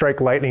don't strike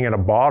lightning in a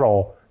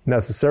bottle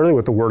necessarily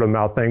with the word of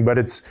mouth thing, but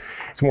it's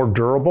more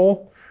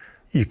durable.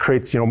 It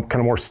creates, kind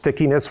of more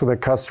stickiness with a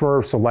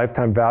customer. So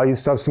lifetime value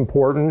stuff's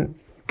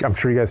important. I'm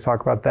sure you guys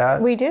talk about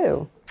that. We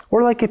do.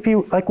 Or like if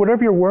you, like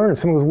whatever you're wearing,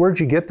 someone goes, where'd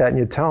you get that? And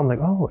you tell them like,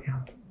 oh yeah,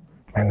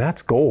 man,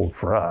 that's gold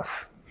for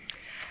us.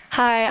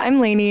 Hi, I'm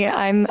Lainey.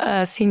 I'm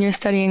a senior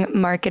studying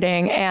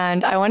marketing,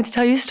 and I wanted to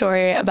tell you a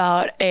story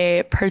about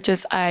a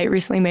purchase I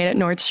recently made at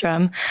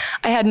Nordstrom.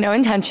 I had no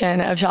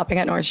intention of shopping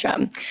at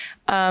Nordstrom.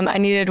 I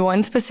needed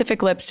one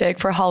specific lipstick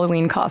for a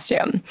Halloween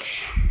costume,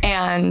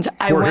 and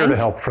We're here to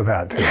help for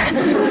that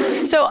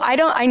too. So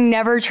I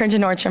never turn to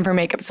Nordstrom for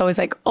makeup. It's always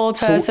like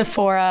Ulta,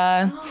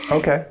 Sephora.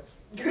 Okay.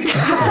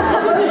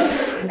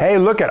 Hey,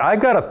 I've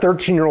got a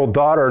 13-year-old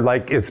daughter,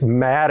 is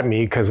mad at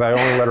me because I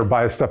only let her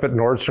buy stuff at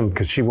Nordstrom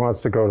because she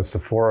wants to go to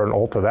Sephora and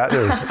Ulta. That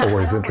is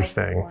always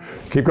interesting.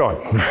 Keep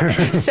going.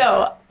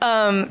 So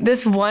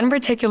this one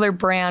particular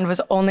brand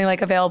was only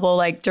available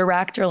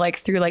direct or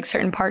through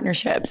certain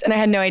partnerships. And I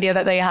had no idea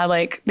that they had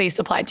they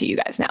supplied to you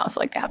guys now.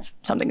 So they have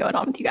something going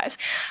on with you guys.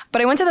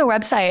 But I went to their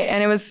website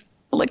and it was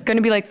going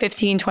to be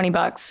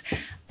 $15-20.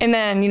 And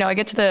then, I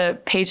get to the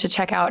page to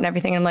check out and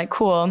everything. And I'm like,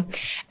 cool. And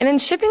then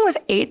shipping was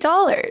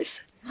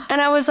 $8.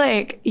 And I was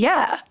like,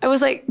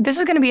 this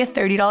is going to be a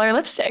 $30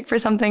 lipstick for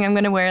something I'm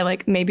going to wear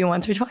maybe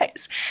once or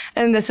twice.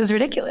 And this is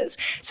ridiculous.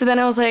 So then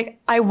I was like,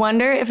 I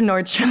wonder if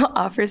Nordstrom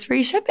offers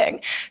free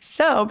shipping.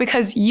 So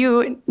because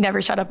you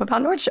never shut up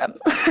about Nordstrom.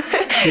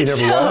 You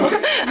never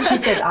what? She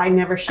said, I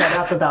never shut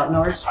up about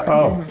Nordstrom.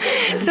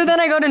 Oh. So then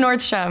I go to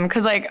Nordstrom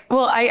because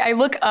I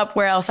look up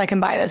where else I can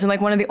buy this.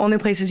 And one of the only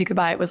places you could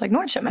buy it was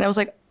Nordstrom. And I was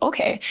like,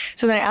 okay.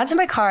 So then I add to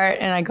my cart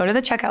and I go to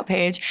the checkout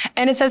page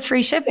and it says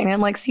free shipping. And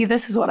I'm like, see,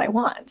 this is what I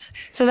want.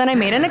 So then I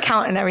made an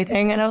account and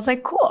everything and I was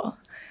like, cool.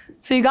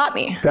 So you got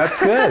me. That's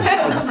good.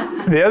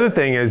 The other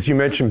thing is you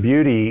mentioned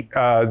beauty.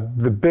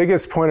 The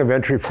biggest point of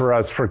entry for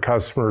us for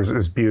customers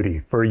is beauty.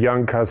 For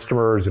young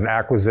customers and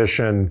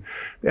acquisition.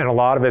 And a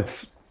lot of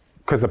it's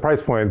because the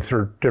price points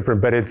are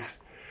different, but it's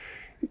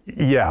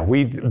Yeah,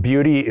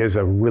 beauty is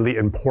a really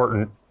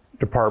important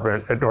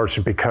department at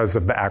Nordstrom because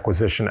of the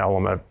acquisition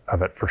element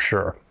of it, for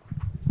sure.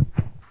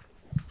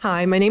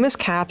 Hi, my name is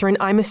Catherine.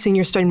 I'm a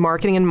senior studying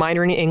marketing and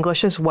minoring in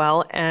English as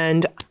well.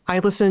 And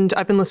I've been listening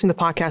to the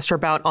podcast for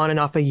about on and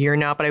off a year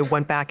now, but I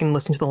went back and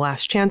listened to the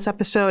Last Chance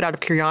episode out of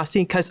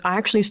curiosity because I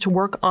actually used to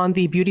work on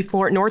the beauty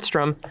floor at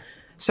Nordstrom.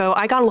 So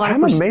I got a lot of...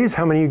 I'm amazed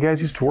how many of you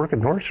guys used to work at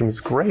Nordstrom. It's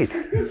great.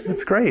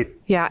 It's great.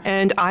 Yeah,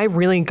 and I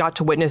really got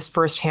to witness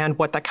firsthand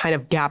what that kind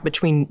of gap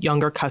between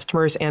younger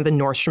customers and the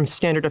Nordstrom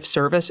standard of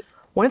service.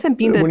 One of them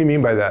being that... What do you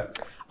mean by that?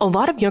 A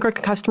lot of younger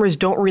customers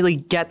don't really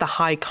get the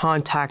high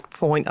contact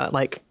point,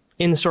 like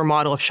in-store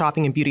model of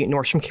shopping and beauty at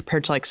Nordstrom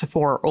compared to like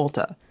Sephora or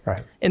Ulta.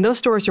 Right. And those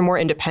stores are more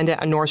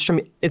independent. At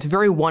Nordstrom, it's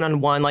very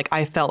one-on-one. Like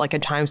I felt like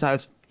at times I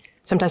was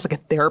sometimes like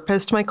a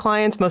therapist to my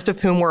clients, most of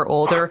whom were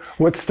older.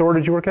 What store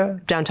did you work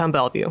at? Downtown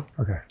Bellevue.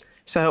 Okay.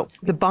 So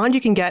the bond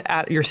you can get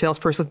at your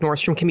salesperson with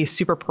Nordstrom can be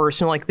super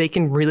personal. Like they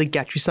can really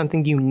get you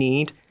something you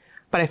need.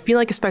 But I feel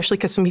like especially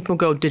because some people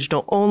go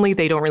digital only,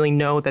 they don't really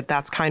know that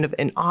that's kind of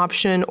an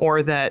option,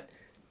 or that,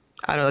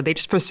 I don't know, they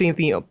just perceive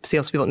the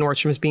salespeople at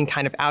Nordstrom as being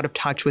kind of out of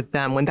touch with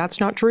them, when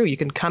that's not true. You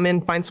can come in,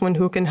 find someone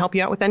who can help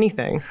you out with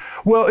anything.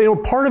 Well,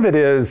 part of it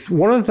is,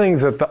 one of the things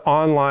that the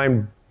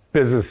online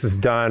business has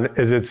done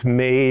is it's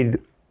made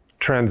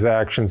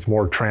transactions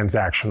more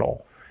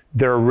transactional.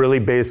 They're really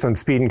based on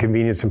speed and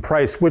convenience and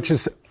price, which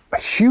is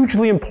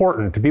hugely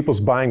important to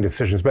people's buying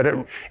decisions, but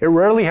it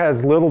rarely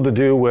has little to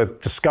do with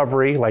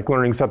discovery, like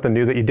learning something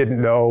new that you didn't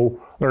know,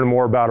 learning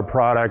more about a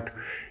product.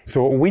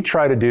 So what we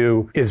try to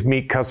do is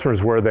meet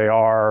customers where they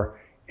are.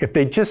 If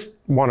they just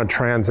want a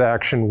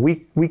transaction,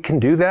 we can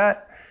do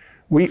that.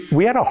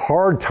 We had a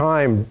hard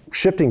time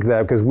shifting to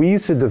that because we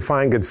used to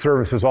define good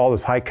service as all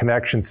this high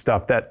connection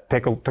stuff that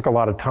took a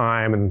lot of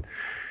time, and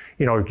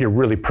you're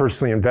really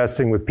personally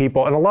investing with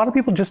people. And a lot of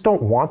people just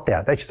don't want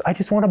that. I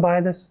just want to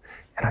buy this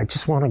and I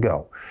just want to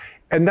go.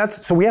 And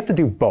so we have to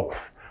do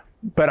both.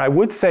 But I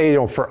would say,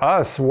 for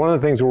us, one of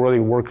the things we're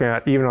really working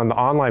at, even on the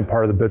online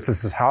part of the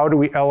business, is how do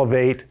we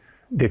elevate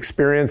the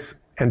experience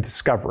and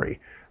discovery?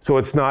 So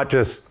it's not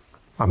just,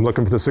 I'm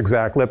looking for this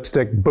exact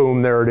lipstick,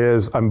 boom, there it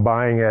is, I'm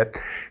buying it.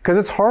 Because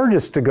it's hard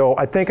just to go,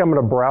 I think I'm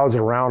going to browse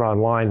around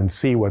online and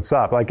see what's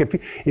up. Like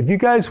if you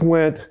guys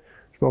went,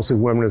 mostly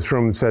women in this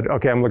room, and said,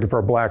 okay, I'm looking for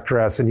a black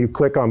dress, and you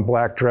click on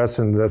black dress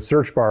in the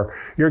search bar,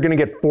 you're going to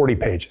get 40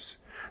 pages.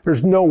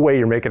 There's no way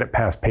you're making it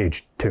past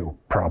page 2,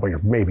 probably, or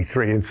maybe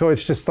 3. And so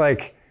it's just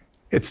like,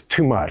 it's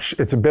too much.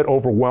 It's a bit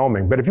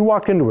overwhelming. But if you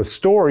walk into a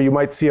store, you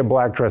might see a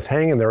black dress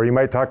hanging there, or you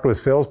might talk to a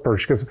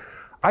salesperson, because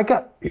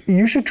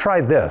you should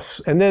try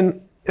this. And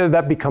then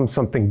that becomes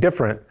something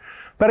different.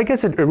 But I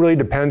guess it really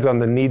depends on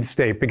the need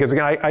state, because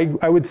again,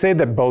 I would say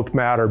that both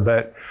matter,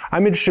 but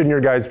I'm interested in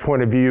your guys'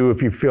 point of view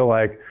if you feel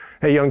like,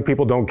 hey, young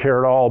people don't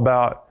care at all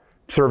about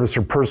service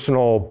or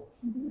personal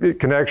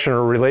connection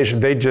or relation,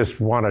 they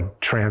just want to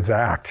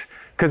transact.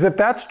 Because if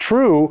that's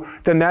true,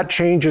 then that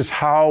changes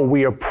how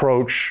we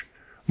approach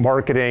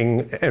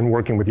marketing and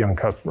working with young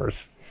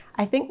customers.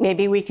 I think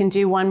maybe we can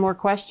do one more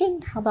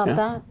question. How about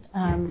that?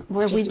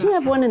 We do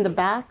have one in the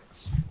back.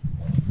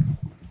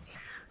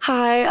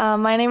 Hi,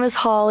 my name is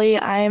Holly.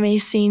 I am a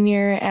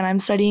senior and I'm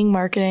studying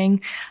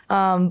marketing.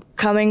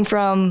 Coming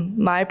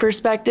from my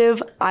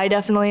perspective, I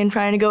definitely am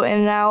trying to go in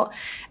and out,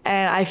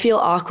 and I feel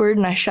awkward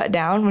and I shut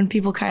down when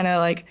people kind of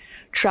like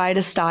try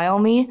to style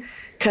me,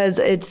 because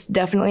it's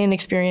definitely an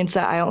experience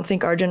that I don't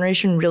think our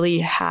generation really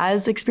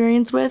has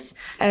experience with.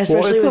 And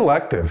especially well, it's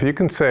elective. You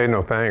can say,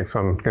 no thanks,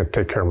 I'm going to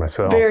take care of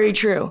myself. Very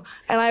true.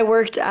 And I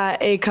worked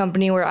at a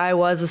company where I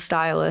was a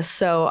stylist,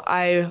 so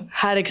I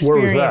had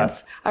experience. Where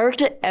was that? I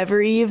worked at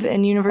Evereve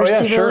in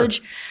University Village.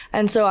 Sure.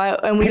 And so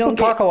we People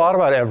talk a lot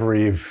about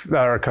Evereve,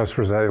 that our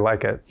customers, they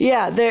like it.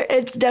 Yeah,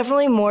 it's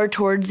definitely more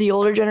towards the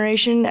older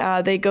generation.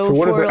 They go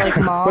for like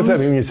moms. What does that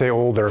mean when you say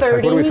older? 30?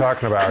 Like, what are we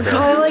talking about here?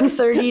 Probably like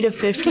 30 to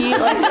 50.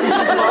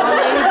 Like,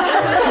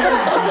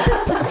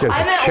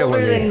 I'm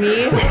older than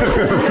me.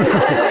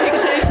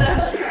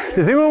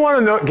 Does anyone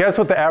want to guess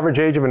what the average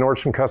age of a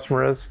Nordstrom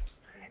customer is?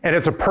 And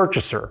it's a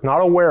purchaser, not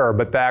a wearer,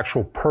 but the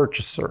actual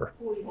purchaser.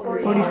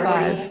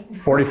 45.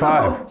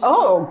 45.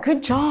 Oh,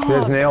 good job. You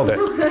guys nailed it.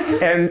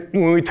 And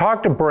when we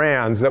talk to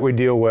brands that we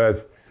deal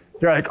with,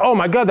 they're like, oh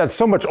my God, that's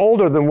so much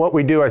older than what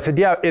we do. I said,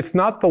 yeah, it's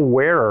not the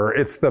wearer,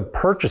 it's the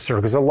purchaser.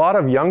 Because a lot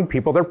of young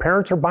people, their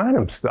parents are buying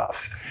them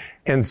stuff.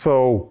 And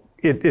so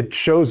it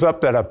shows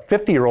up that a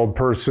 50-year-old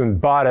person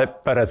bought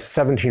it, but a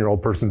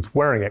 17-year-old person's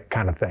wearing it,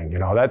 kind of thing.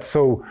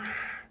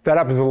 That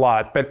happens a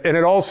lot. And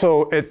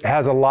it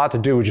has a lot to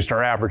do with just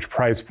our average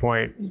price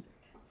point.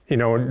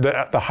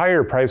 The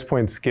higher price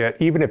points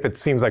get, even if it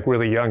seems like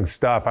really young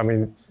stuff, I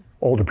mean,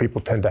 older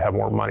people tend to have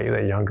more money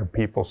than younger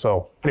people.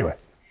 So anyway,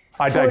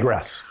 I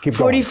digress. Keep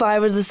going.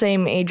 45 was the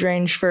same age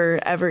range for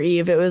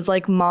Evereve. It was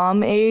like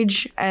mom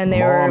age, and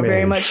they were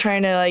very much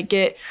trying to like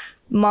get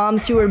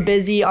moms who were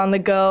busy on the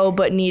go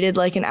but needed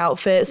like an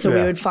outfit, so we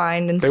would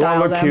find and style them. They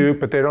want to look cute,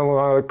 but they don't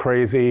want to look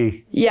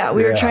crazy. Yeah,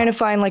 we were trying to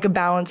find like a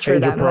balance for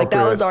them. Like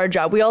that was our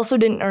job. We also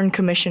didn't earn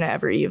commission at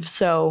Evereve,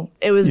 so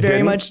it was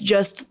very much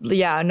just,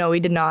 no,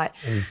 we did not.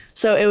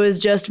 So it was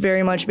just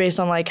very much based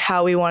on like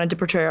how we wanted to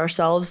portray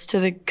ourselves to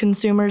the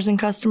consumers and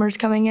customers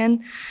coming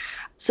in.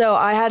 So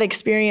I had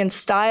experience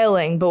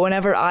styling, but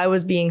whenever I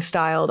was being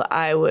styled,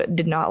 I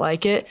did not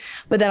like it.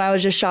 But then I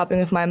was just shopping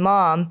with my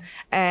mom,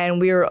 and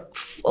we were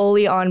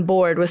fully on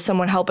board with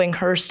someone helping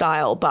her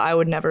style, but I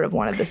would never have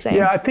wanted the same.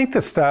 Yeah, I think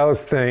the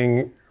stylist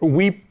thing,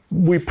 we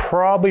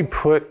probably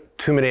put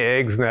too many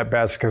eggs in that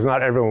basket because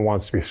not everyone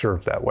wants to be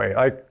served that way.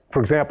 Like,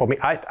 for example,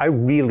 I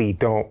really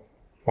don't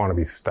want to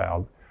be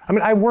styled. I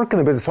mean, I work in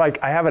the business, so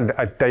I have an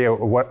idea of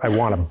what I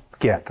want to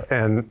get.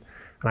 And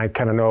I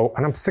kind of know,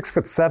 and I'm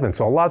 6'7",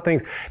 so a lot of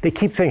things, they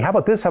keep saying, how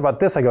about this, how about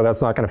this? I go,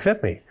 that's not going to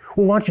fit me.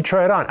 Well, why don't you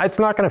try it on? It's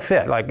not going to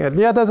fit. Like, yeah,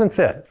 it doesn't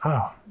fit.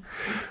 Oh.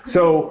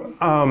 So,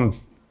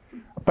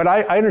 but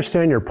I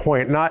understand your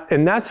point.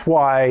 And that's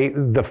why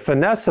the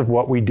finesse of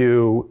what we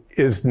do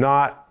is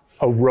not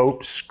a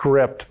rote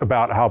script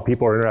about how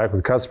people interact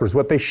with customers.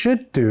 What they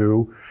should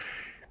do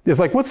is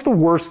like, what's the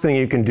worst thing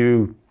you can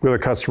do with a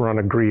customer on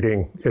a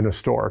greeting in a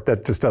store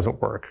that just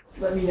doesn't work?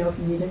 Let me know if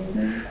you need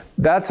anything.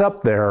 That's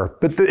up there,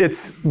 but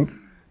it's,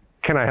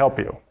 can I help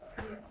you?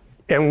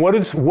 And what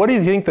do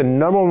you think the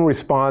number one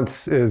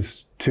response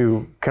is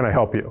to, can I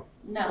help you?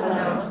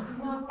 No.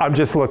 I'm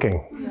just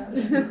looking.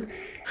 Yeah.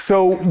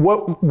 So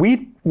what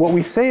we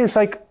say is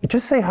like,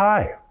 just say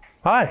hi.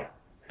 Hi.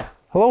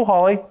 Hello,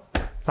 Holly.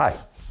 Hi.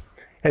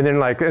 And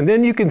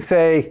then you can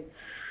say,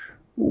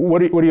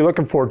 what are you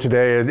looking for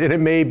today? And it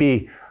may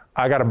be,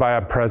 I got to buy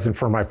a present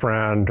for my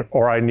friend,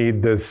 or I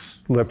need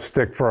this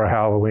lipstick for a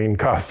Halloween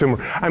costume.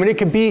 I mean, it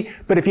can be,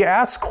 but if you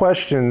ask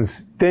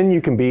questions, then you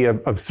can be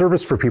of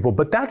service for people.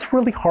 But that's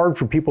really hard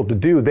for people to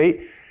do.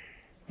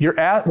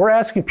 We're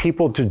asking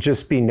people to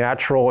just be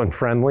natural and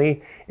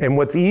friendly. And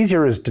what's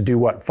easier is to do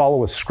what?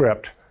 Follow a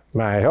script.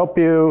 May I help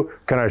you?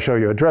 Can I show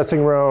you a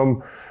dressing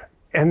room?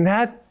 And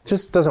that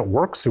just doesn't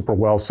work super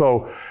well.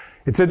 So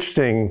it's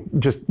interesting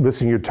just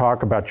listening to you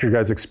talk about your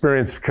guys'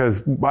 experience,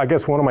 because I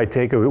guess one of my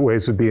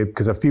takeaways would be,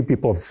 because a few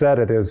people have said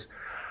it, is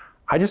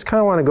I just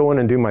kind of want to go in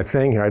and do my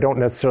thing here. I don't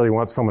necessarily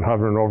want someone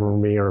hovering over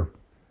me, or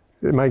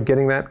am I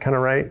getting that kind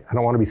of right? I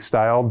don't want to be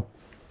styled.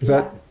 Is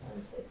that? I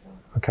would say so.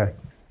 Okay.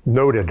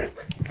 Noted.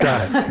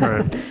 Got it. All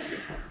right.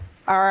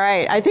 All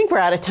right. I think we're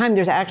out of time.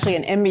 There's actually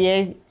an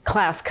MBA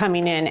class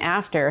coming in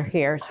after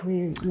here. So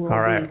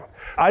all right.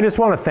 I just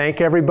want to thank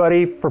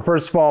everybody for,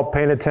 first of all,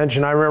 paying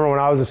attention. I remember when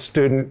I was a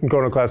student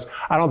going to class,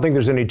 I don't think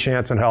there's any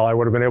chance in hell I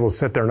would have been able to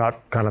sit there,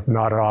 not kind of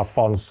nodded off,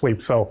 falling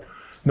asleep. So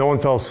no one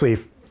fell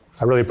asleep.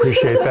 I really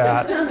appreciate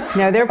that.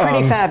 No, they're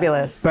pretty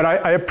fabulous. But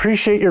I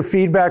appreciate your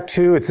feedback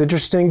too. It's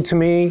interesting to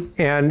me.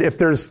 And if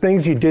there's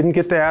things you didn't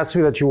get to ask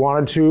me that you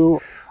wanted to,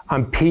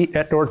 I'm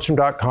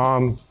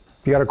Pete@Nordstrom.com.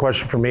 If you got a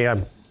question for me,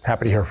 I'm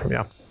happy to hear from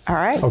you. All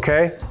right.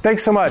 Okay.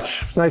 Thanks so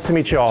much. It's nice to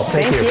meet you all.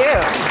 Thank you.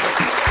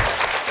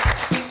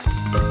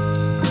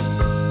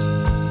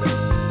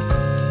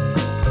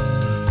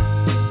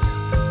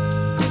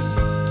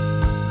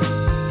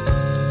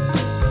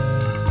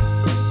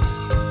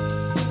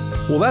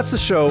 Well, that's the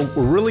show.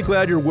 We're really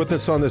glad you're with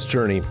us on this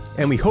journey,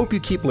 and we hope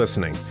you keep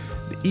listening.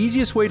 The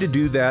easiest way to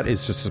do that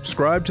is to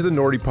subscribe to the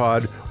Nordy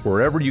Pod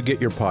wherever you get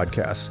your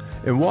podcasts.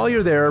 And while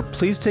you're there,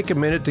 please take a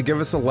minute to give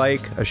us a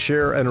like, a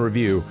share, and a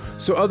review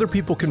so other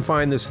people can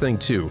find this thing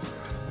too.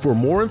 For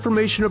more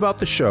information about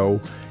the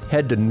show,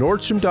 head to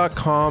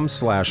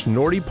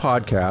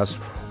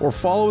Nordstrom.com/NordyPodcast or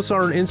follow us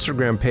on our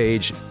Instagram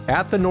page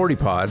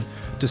 @TheNordyPod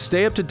to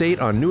stay up to date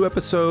on new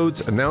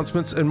episodes,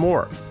 announcements, and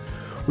more.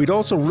 We'd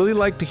also really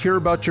like to hear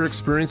about your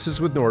experiences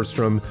with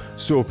Nordstrom,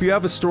 so if you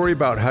have a story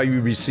about how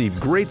you received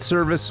great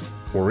service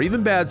or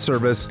even bad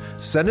service,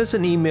 send us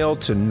an email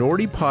to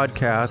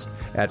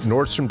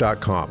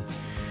nordypodcast@Nordstrom.com.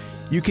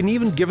 You can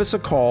even give us a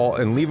call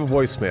and leave a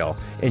voicemail,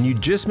 and you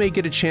just may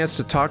get a chance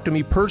to talk to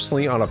me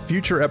personally on a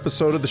future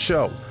episode of the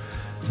show.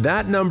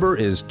 That number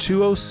is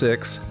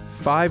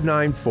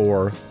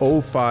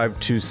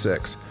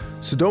 206-594-0526.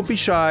 So don't be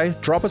shy,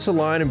 drop us a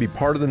line and be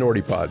part of the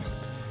Nordy Pod.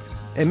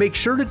 And make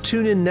sure to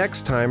tune in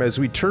next time as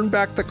we turn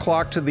back the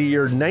clock to the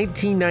year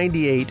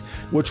 1998,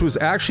 which was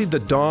actually the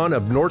dawn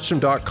of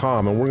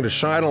Nordstrom.com. And we're going to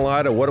shine a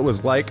light on what it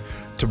was like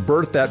to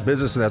birth that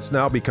business that's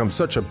now become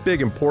such a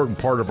big, important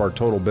part of our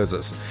total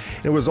business.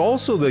 It was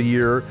also the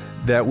year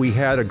that we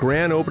had a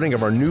grand opening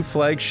of our new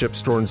flagship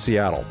store in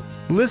Seattle.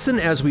 Listen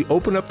as we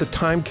open up the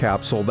time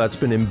capsule that's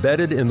been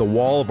embedded in the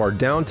wall of our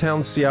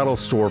downtown Seattle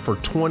store for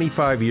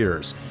 25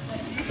 years.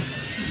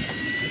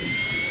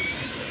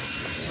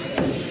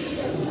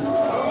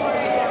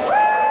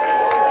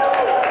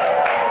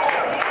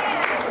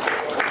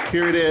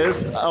 Here it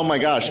is. Oh my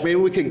gosh, maybe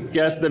we could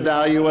guess the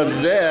value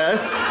of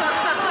this.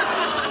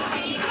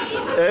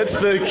 It's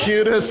the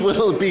cutest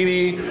little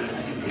Beanie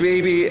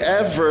Baby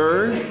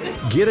ever.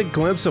 Get a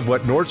glimpse of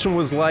what Nordstrom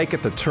was like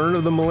at the turn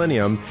of the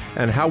millennium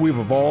and how we've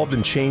evolved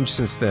and changed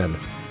since then.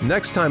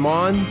 Next time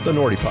on The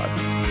Nordy Pod.